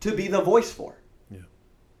claimed to be the voice for.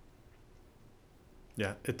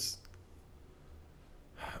 Yeah, it's.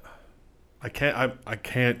 I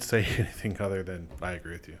can't say anything other than I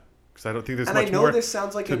agree with you, because I don't think there's much more this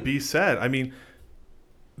sounds like to be said. I mean,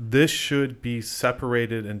 this should be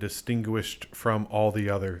separated and distinguished from all the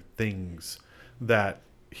other things that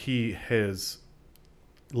he has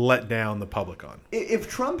let down the public on. If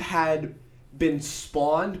Trump had been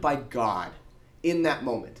spawned by God in that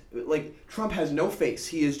moment, like, Trump has no face.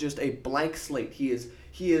 He is just a blank slate. He is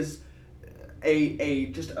a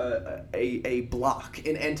block,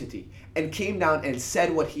 an entity, and came down and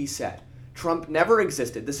said what he said. Trump never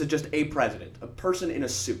existed. This is just a president, a person in a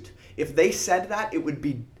suit. If they said that, it would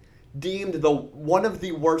be deemed one of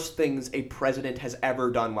the worst things a president has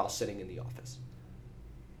ever done while sitting in the office.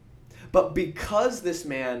 But because this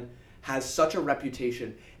man has such a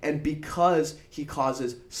reputation, and because he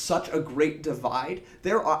causes such a great divide,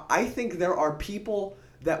 I think there are people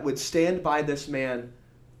that would stand by this man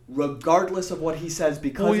regardless of what he says,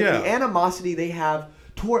 because of the animosity they have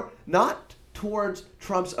not towards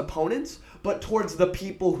Trump's opponents, but towards the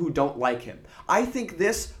people who don't like him. I think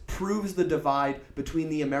this proves the divide between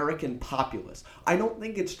the American populace. I don't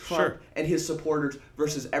think it's Trump and his supporters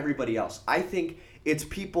versus everybody else. I think it's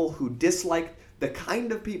people who dislike, the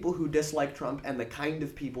kind of people who dislike Trump and the kind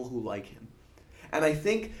of people who like him. And I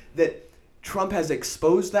think that Trump has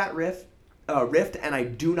exposed that rift, and I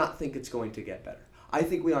do not think it's going to get better. I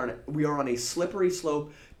think we are on a slippery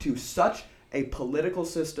slope to such a political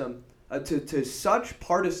system, to such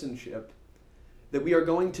partisanship, that we are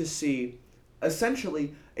going to see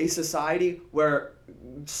essentially a society where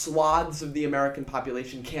swaths of the American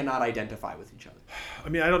population cannot identify with each other. I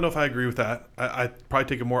mean, I don't know if I agree with that. I'd probably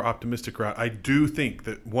take a more optimistic route. I do think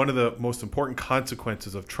that one of the most important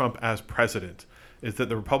consequences of Trump as president is that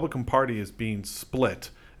the Republican Party is being split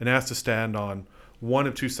and has to stand on one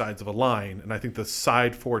of two sides of a line. And I think the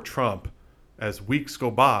side for Trump, as weeks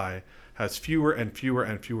go by, has fewer and fewer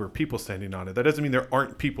and fewer people standing on it. That doesn't mean there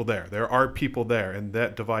aren't people there. There are people there, and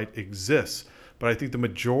that divide exists. But I think the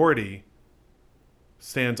majority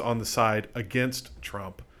stands on the side against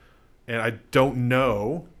Trump. And I don't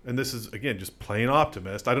know, and this is, again, just plain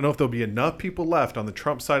optimist, I don't know if there'll be enough people left on the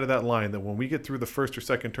Trump side of that line that when we get through the first or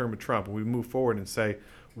second term of Trump, and we move forward and say,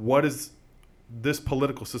 what is this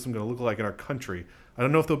political system going to look like in our country? I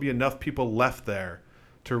don't know if there'll be enough people left there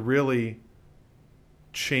to really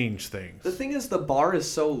change things. The thing is, the bar is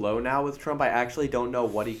so low now with Trump, I actually don't know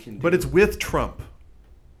what he can do. But it's with Trump.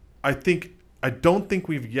 I don't think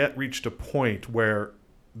we've yet reached a point where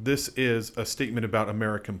this is a statement about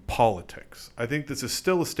American politics. I think this is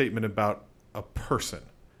still a statement about a person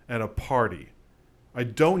and a party. I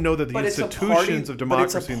don't know that the institutions of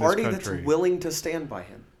democracy in this country... But it's a party that's willing to stand by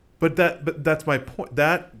him. But that's my point.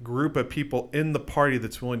 That group of people in the party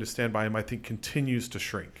that's willing to stand by him, I think, continues to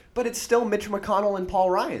shrink. But it's still Mitch McConnell and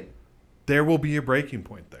Paul Ryan. There will be a breaking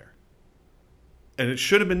point there. And it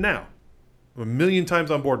should have been now. I'm a million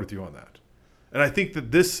times on board with you on that. And I think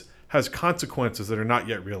that this has consequences that are not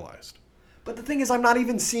yet realized. But the thing is, I'm not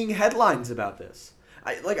even seeing headlines about this.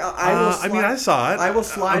 I saw it. I will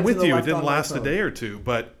slide. I'm with to the you. left It didn't on last my a day or two,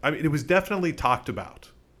 but I mean, it was definitely talked about.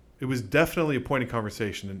 It was definitely a point of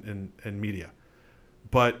conversation in media.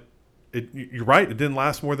 But you're right. It didn't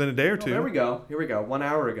last more than a day or two. There we go. Here we go. 1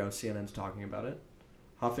 hour ago, CNN's talking about it.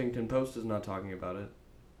 Huffington Post is not talking about it.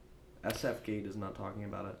 SF Gate is not talking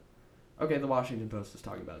about it. Okay, the Washington Post is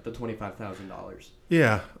talking about it. The $25,000.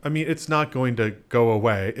 Yeah. I mean, it's not going to go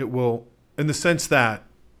away. It will, in the sense that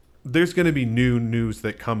there's going to be new news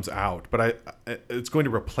that comes out, but it's going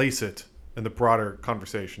to replace it in the broader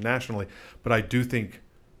conversation nationally. But I do think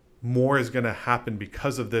more is going to happen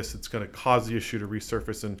because of this. It's going to cause the issue to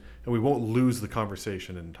resurface, and we won't lose the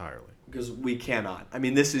conversation entirely. Because we cannot. I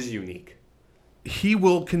mean, this is unique. He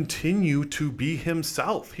will continue to be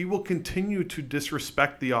himself. He will continue to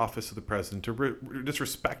disrespect the office of the president, to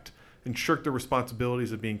disrespect and shirk the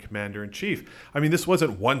responsibilities of being commander-in-chief. I mean, this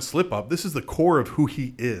wasn't one slip-up. This is the core of who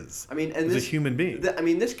he is as a human being.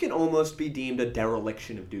 This can almost be deemed a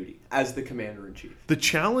dereliction of duty as the commander-in-chief. The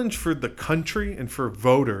challenge for the country and for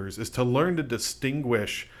voters is to learn to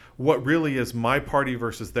distinguish what really is my party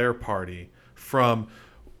versus their party from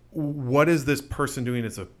what is this person doing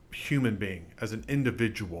as a human being, as an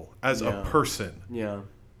individual, as a person. Yeah.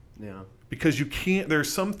 Because you can't,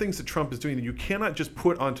 there's some things that Trump is doing that you cannot just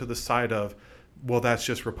put onto the side of, well, that's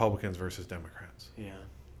just Republicans versus Democrats. Yeah.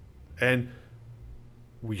 And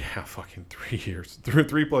we have fucking 3+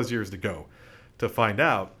 years to go to find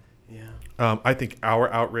out. Yeah. I think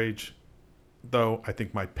our outrage, though, I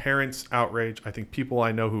think my parents' outrage, I think people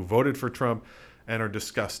I know who voted for Trump and are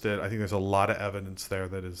disgusted, I think there's a lot of evidence there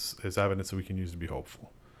that is evidence that we can use to be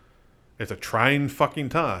hopeful. It's a trying fucking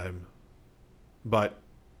time, but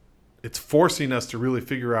it's forcing us to really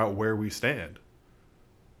figure out where we stand,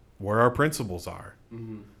 where our principles are.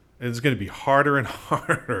 Mm-hmm. And it's going to be harder and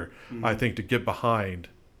harder, I think, to get behind,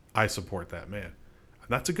 I support that man. And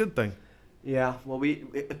that's a good thing. Yeah, well,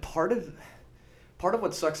 part of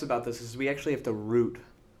what sucks about this is we actually have to root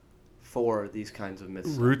for these kinds of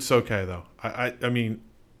missteps. Root's okay, though. I mean,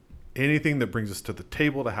 anything that brings us to the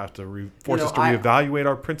table to have to force us to reevaluate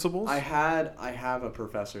our principles. I have a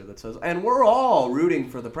professor that says, and we're all rooting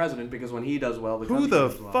for the president because when he does well, the country does well.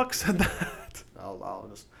 Who the fuck said that?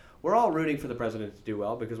 We're all rooting for the president to do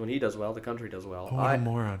well because when he does well, the country does well. Oh, what a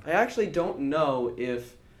moron. I actually don't know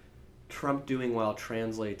if Trump doing well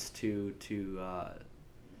translates to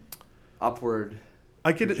upward.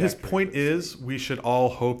 I get it. His point is we should all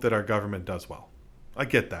hope that our government does well. I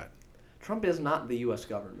get that. Trump is not the U.S.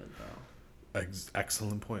 government, though.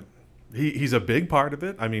 Excellent point. He's a big part of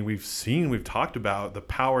it. I mean, we've talked about the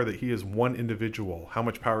power that he is one individual, how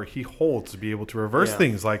much power he holds to be able to reverse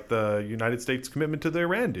things like the United States commitment to the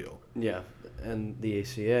Iran deal. Yeah, and the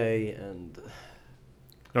ACA and...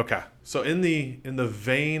 Okay, so in the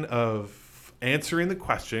vein of answering the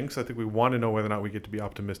question, because I think we want to know whether or not we get to be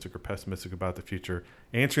optimistic or pessimistic about the future,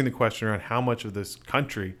 answering the question around how much of this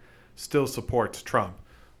country still supports Trump.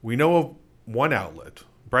 We know of one outlet,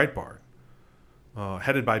 Breitbart,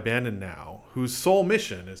 headed by Bannon now, whose sole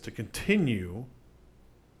mission is to continue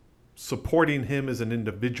supporting him as an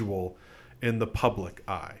individual in the public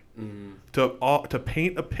eye. To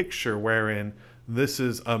paint a picture wherein this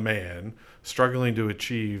is a man struggling to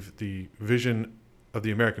achieve the vision of the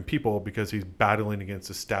American people because he's battling against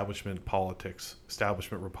establishment politics,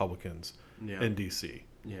 establishment Republicans in D.C.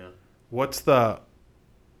 Yeah. What's the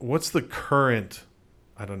current,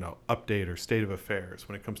 I don't know, update or state of affairs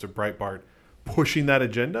when it comes to Breitbart pushing that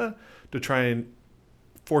agenda to try and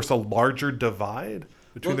force a larger divide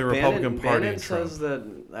between the Republican Party and Trump? Bannon says that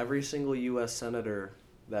every single U.S. senator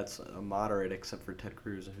that's a moderate, except for Ted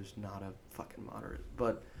Cruz, who's not a fucking moderate,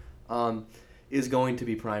 but is going to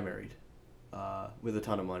be primaried with a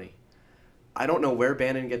ton of money. I don't know where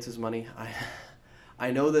Bannon gets his money.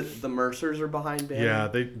 I know that the Mercers are behind Bannon. Yeah,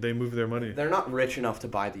 they move their money. They're not rich enough to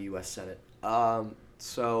buy the U.S. Senate.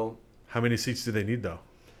 So how many seats do they need, though?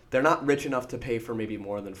 They're not rich enough to pay for maybe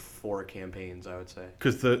more than 4 campaigns, I would say.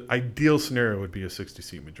 Because the ideal scenario would be a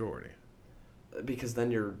 60-seat majority. Because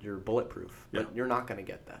then you're bulletproof, but you're not going to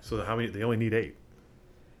get that. So how many? They only need 8.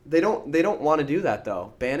 They don't want to do that,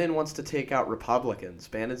 though. Bannon wants to take out Republicans.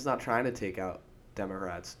 Bannon's not trying to take out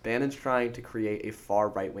Democrats. Bannon's trying to create a far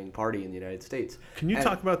right-wing party in the United States. Can you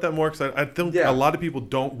talk about that more? Because I think a lot of people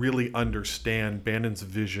don't really understand Bannon's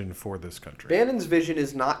vision for this country. Bannon's vision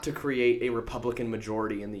is not to create a Republican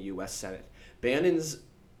majority in the U.S. Senate. Bannon's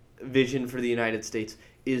vision for the United States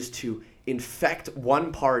is to infect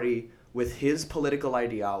one party with his political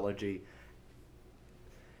ideology,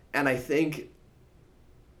 and I think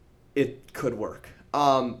it could work.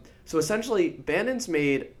 So essentially, Bannon's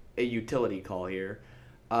made a utility call here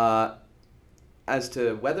as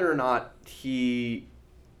to whether or not he,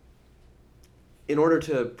 in order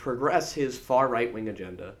to progress his far right-wing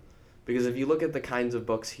agenda, because if you look at the kinds of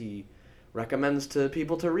books he recommends to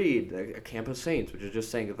people to read, like Camp of Saints, which is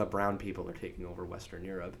just saying that the brown people are taking over Western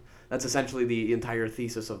Europe. That's essentially the entire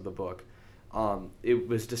thesis of the book. It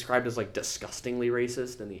was described as like disgustingly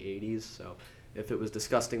racist in the 80s, so if it was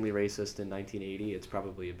disgustingly racist in 1980, it's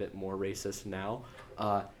probably a bit more racist now.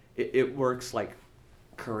 It works like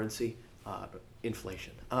currency,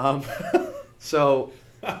 inflation. So,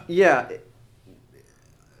 yeah,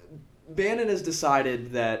 Bannon has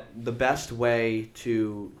decided that the best way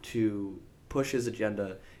to push his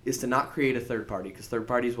agenda is to not create a third party, because third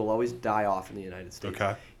parties will always die off in the United States.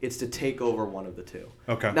 Okay. It's to take over one of the two.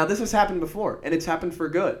 Okay. Now, this has happened before, and it's happened for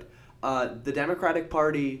good. The Democratic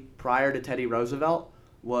Party prior to Teddy Roosevelt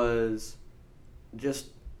was just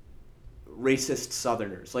racist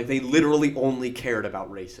Southerners. Like, they literally only cared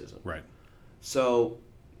about racism. Right. So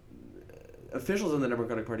officials in the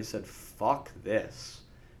Democratic Party said, fuck this,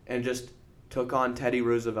 and just took on Teddy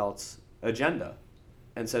Roosevelt's agenda.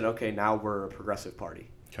 and said, okay, now we're a progressive party.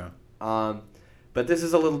 Okay. But this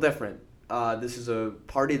is a little different. This is a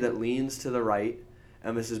party that leans to the right,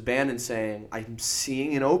 and Mrs. Bannon saying, I'm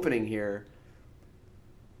seeing an opening here.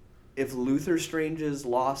 If Luther Strange's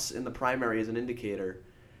loss in the primary is an indicator,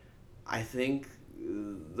 I think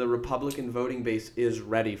the Republican voting base is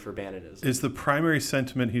ready for Bannonism. Is the primary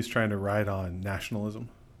sentiment he's trying to ride on nationalism?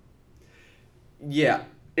 Yeah,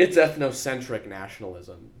 it's ethnocentric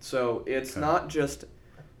nationalism. So it's not just...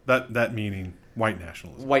 That meaning white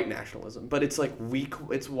nationalism. White nationalism. But it's like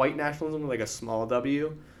it's white nationalism with like a small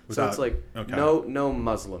W. So it's like no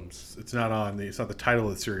Muslims. It's not the title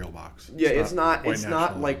of the cereal box. It's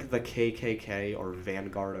not like the KKK or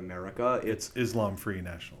Vanguard America. It's Islam-free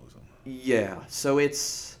nationalism. Yeah. So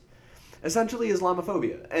it's essentially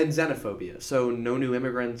Islamophobia and xenophobia. So no new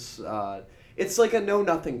immigrants. It's like a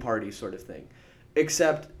know-nothing party sort of thing.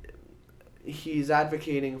 Except he's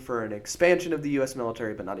advocating for an expansion of the U.S.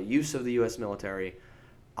 military, but not a use of the U.S. military.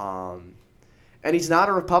 And he's not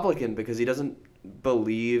a Republican because he doesn't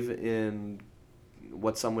believe in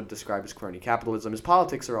what some would describe as crony capitalism. His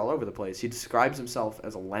politics are all over the place. He describes himself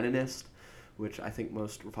as a Leninist, which I think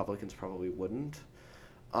most Republicans probably wouldn't.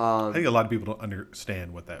 I think a lot of people don't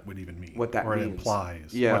understand what that would even mean. What that means. Or it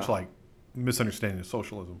implies. Yeah. Much like misunderstanding of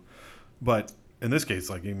socialism. But in this case,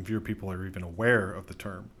 like even fewer people are even aware of the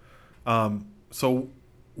term. So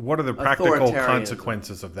what are the practical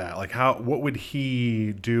consequences of that? Like what would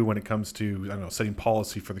he do when it comes to, I don't know, setting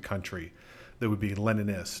policy for the country that would be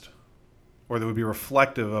Leninist or that would be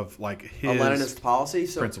reflective of like his a Leninist policy?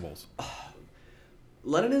 principles?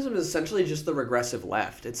 Leninism is essentially just the regressive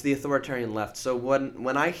left. It's the authoritarian left. So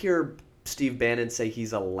when I hear Steve Bannon say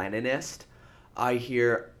he's a Leninist,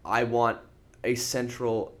 I want a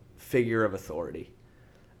central figure of authority.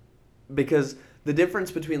 Because the difference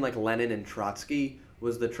between like Lenin and Trotsky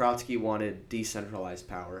was that Trotsky wanted decentralized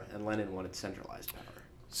power and Lenin wanted centralized power.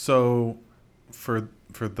 So for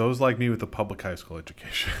those like me with a public high school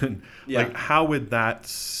education, like how would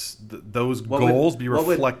those goals be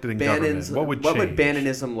reflected in government? What would change? What would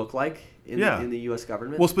Bannonism look like in the U.S.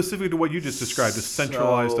 government? Well, specifically to what you just described, a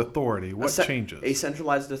centralized authority. What changes? A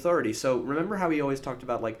centralized authority. So remember how he always talked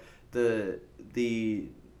about like the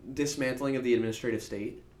dismantling of the administrative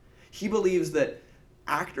state? He believes that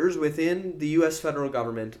actors within the U.S. federal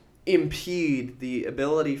government impede the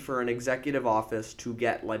ability for an executive office to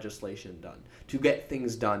get legislation done, to get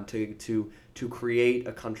things done, to create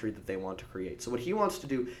a country that they want to create. So what he wants to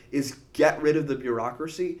do is get rid of the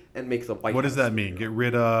bureaucracy and make the White House. What does that mean? Get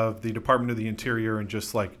rid of the Department of the Interior and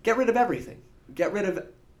just like... Get rid of everything. Get rid of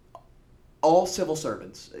all civil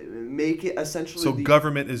servants. Make it essentially... So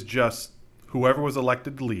government is just whoever was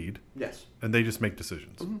elected to lead. Yes. And they just make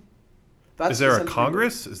decisions. Mm-hmm. Is there a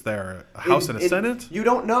Congress? Is there a House and a Senate? You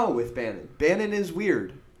don't know with Bannon. Bannon is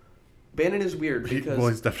weird. Because...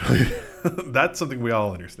 he's definitely... That's something we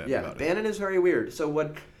all understand about it. Bannon is very weird. So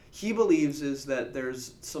what he believes is that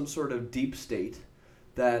there's some sort of deep state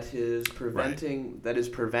that is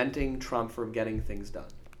preventing Trump from getting things done.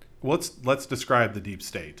 Let's describe the deep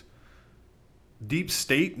state. Deep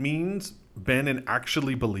state means Bannon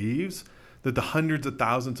actually believes that the hundreds of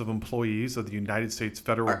thousands of employees of the United States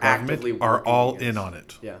federal government are all in on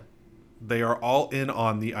it. Yeah. They are all in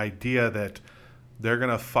on the idea that they're going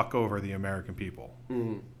to fuck over the American people,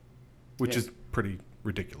 which is pretty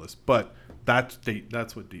ridiculous. But that's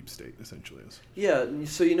what deep state essentially is. Yeah.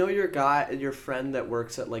 So your friend that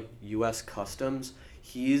works at like U.S. Customs,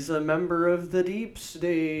 he's a member of the deep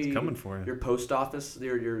state. It's coming for you. Your post office,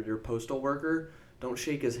 your postal worker, don't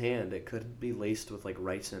shake his hand. It could be laced with like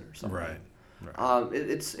ricin or something. Right.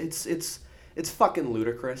 It's fucking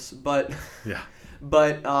ludicrous, but yeah.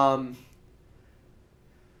 But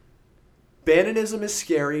Bannonism is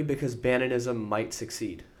scary because Bannonism might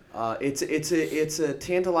succeed. It's a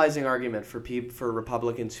tantalizing argument for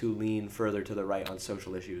Republicans who lean further to the right on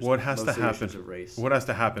social issues. What has to happen? Issues of race. What has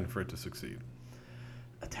to happen for it to succeed?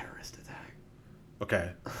 A terrorist attack.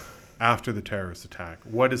 Okay. After the terrorist attack,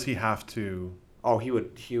 what does he have to? Oh, he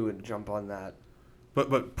would jump on that.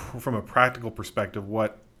 But from a practical perspective,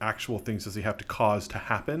 what actual things does he have to cause to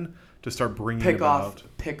happen to start bringing about?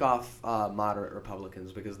 Pick off moderate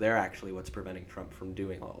Republicans because they're actually what's preventing Trump from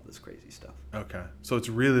doing all of this crazy stuff. Okay, so it's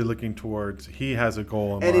really looking towards he has a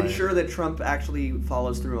goal in mind. And ensure that Trump actually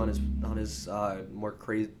follows through on his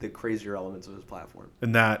the crazier elements of his platform.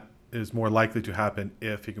 And that is more likely to happen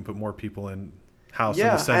if he can put more people in House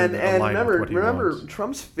and the Senate that align with what he wants. Remember,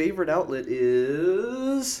 Trump's favorite outlet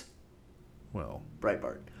is... Well,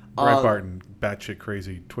 Breitbart. Breitbart and batshit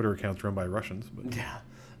crazy Twitter accounts run by Russians. But. Yeah.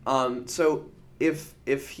 So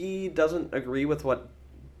if he doesn't agree with what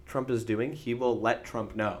Trump is doing, he will let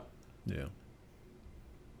Trump know. Yeah.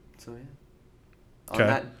 So, yeah. Okay. On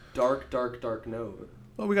that dark note.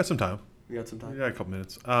 Well, we got some time. We got some time. We got a couple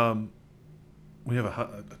minutes. We have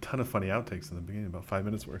a ton of funny outtakes in the beginning, about 5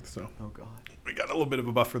 minutes worth. So Oh, God. we got a little bit of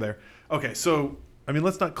a buffer there. Okay, so, I mean,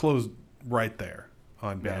 let's not close right there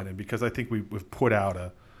on Bannon because I think we've put out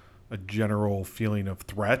a general feeling of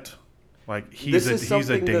threat. Like, he's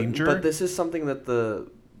a danger. But this is something that the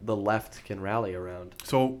left can rally around.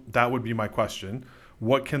 So that would be my question.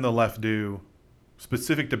 What can the left do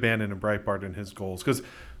specific to Bannon and Breitbart and his goals? Because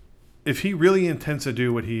if he really intends to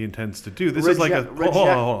do what he intends to do, this is like hold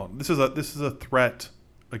on. This is a threat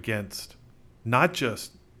against not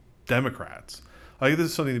just Democrats. Like, this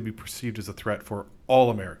is something to be perceived as a threat for all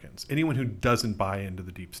Americans. Anyone who doesn't buy into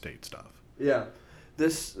the deep state stuff. Yeah.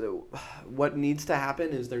 What needs to happen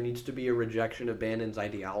is there needs to be a rejection of Bannon's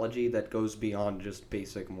ideology that goes beyond just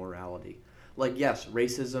basic morality. Like, yes,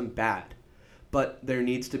 racism, bad. But there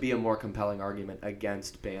needs to be a more compelling argument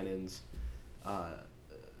against Bannon's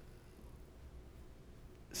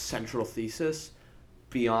central thesis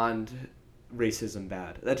beyond racism,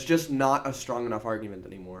 bad. That's just not a strong enough argument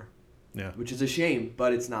anymore. Yeah. Which is a shame,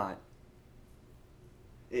 but it's not.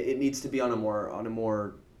 It needs to be on a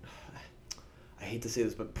more I hate to say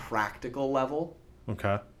this, but practical level.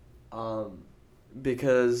 Okay.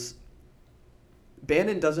 Because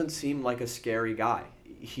Bannon doesn't seem like a scary guy.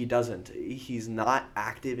 He doesn't. He's not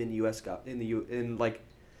active in in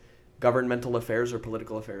governmental affairs or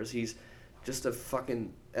political affairs. He's just a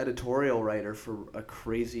fucking editorial writer for a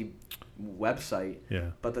crazy website. Yeah.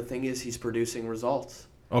 But the thing is, he's producing results.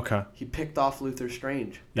 Okay. He picked off Luther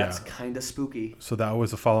Strange. That's kind of spooky. So that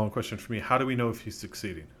was a follow-on question for me. How do we know if he's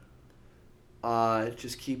succeeding?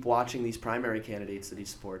 Just keep watching these primary candidates that he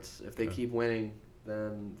supports. If they keep winning,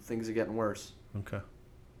 then things are getting worse. Okay.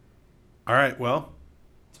 All right. Well,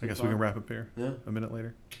 I guess fun. we can wrap up here. Yeah. A minute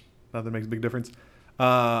later. Not that it makes a big difference.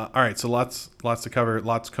 All right. So lots to cover.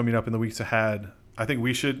 Lots coming up in the weeks ahead. I think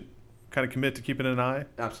we should kind of commit to keeping an eye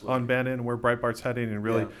on Bannon and where Breitbart's heading and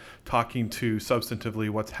really talking to substantively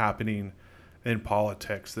what's happening in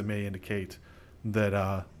politics that may indicate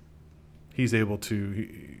that he's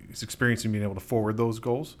experiencing being able to forward those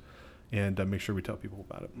goals and make sure we tell people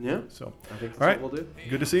about it. Yeah. So, I think that's all right. what we'll do.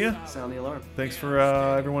 Good to see you. Sound the alarm. Thanks for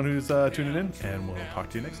everyone who's tuning in, and we'll talk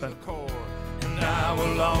to you next time. And I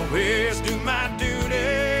will always do my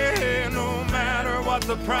duty, no matter what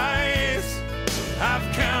the price.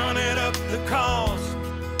 I've counted up the cost.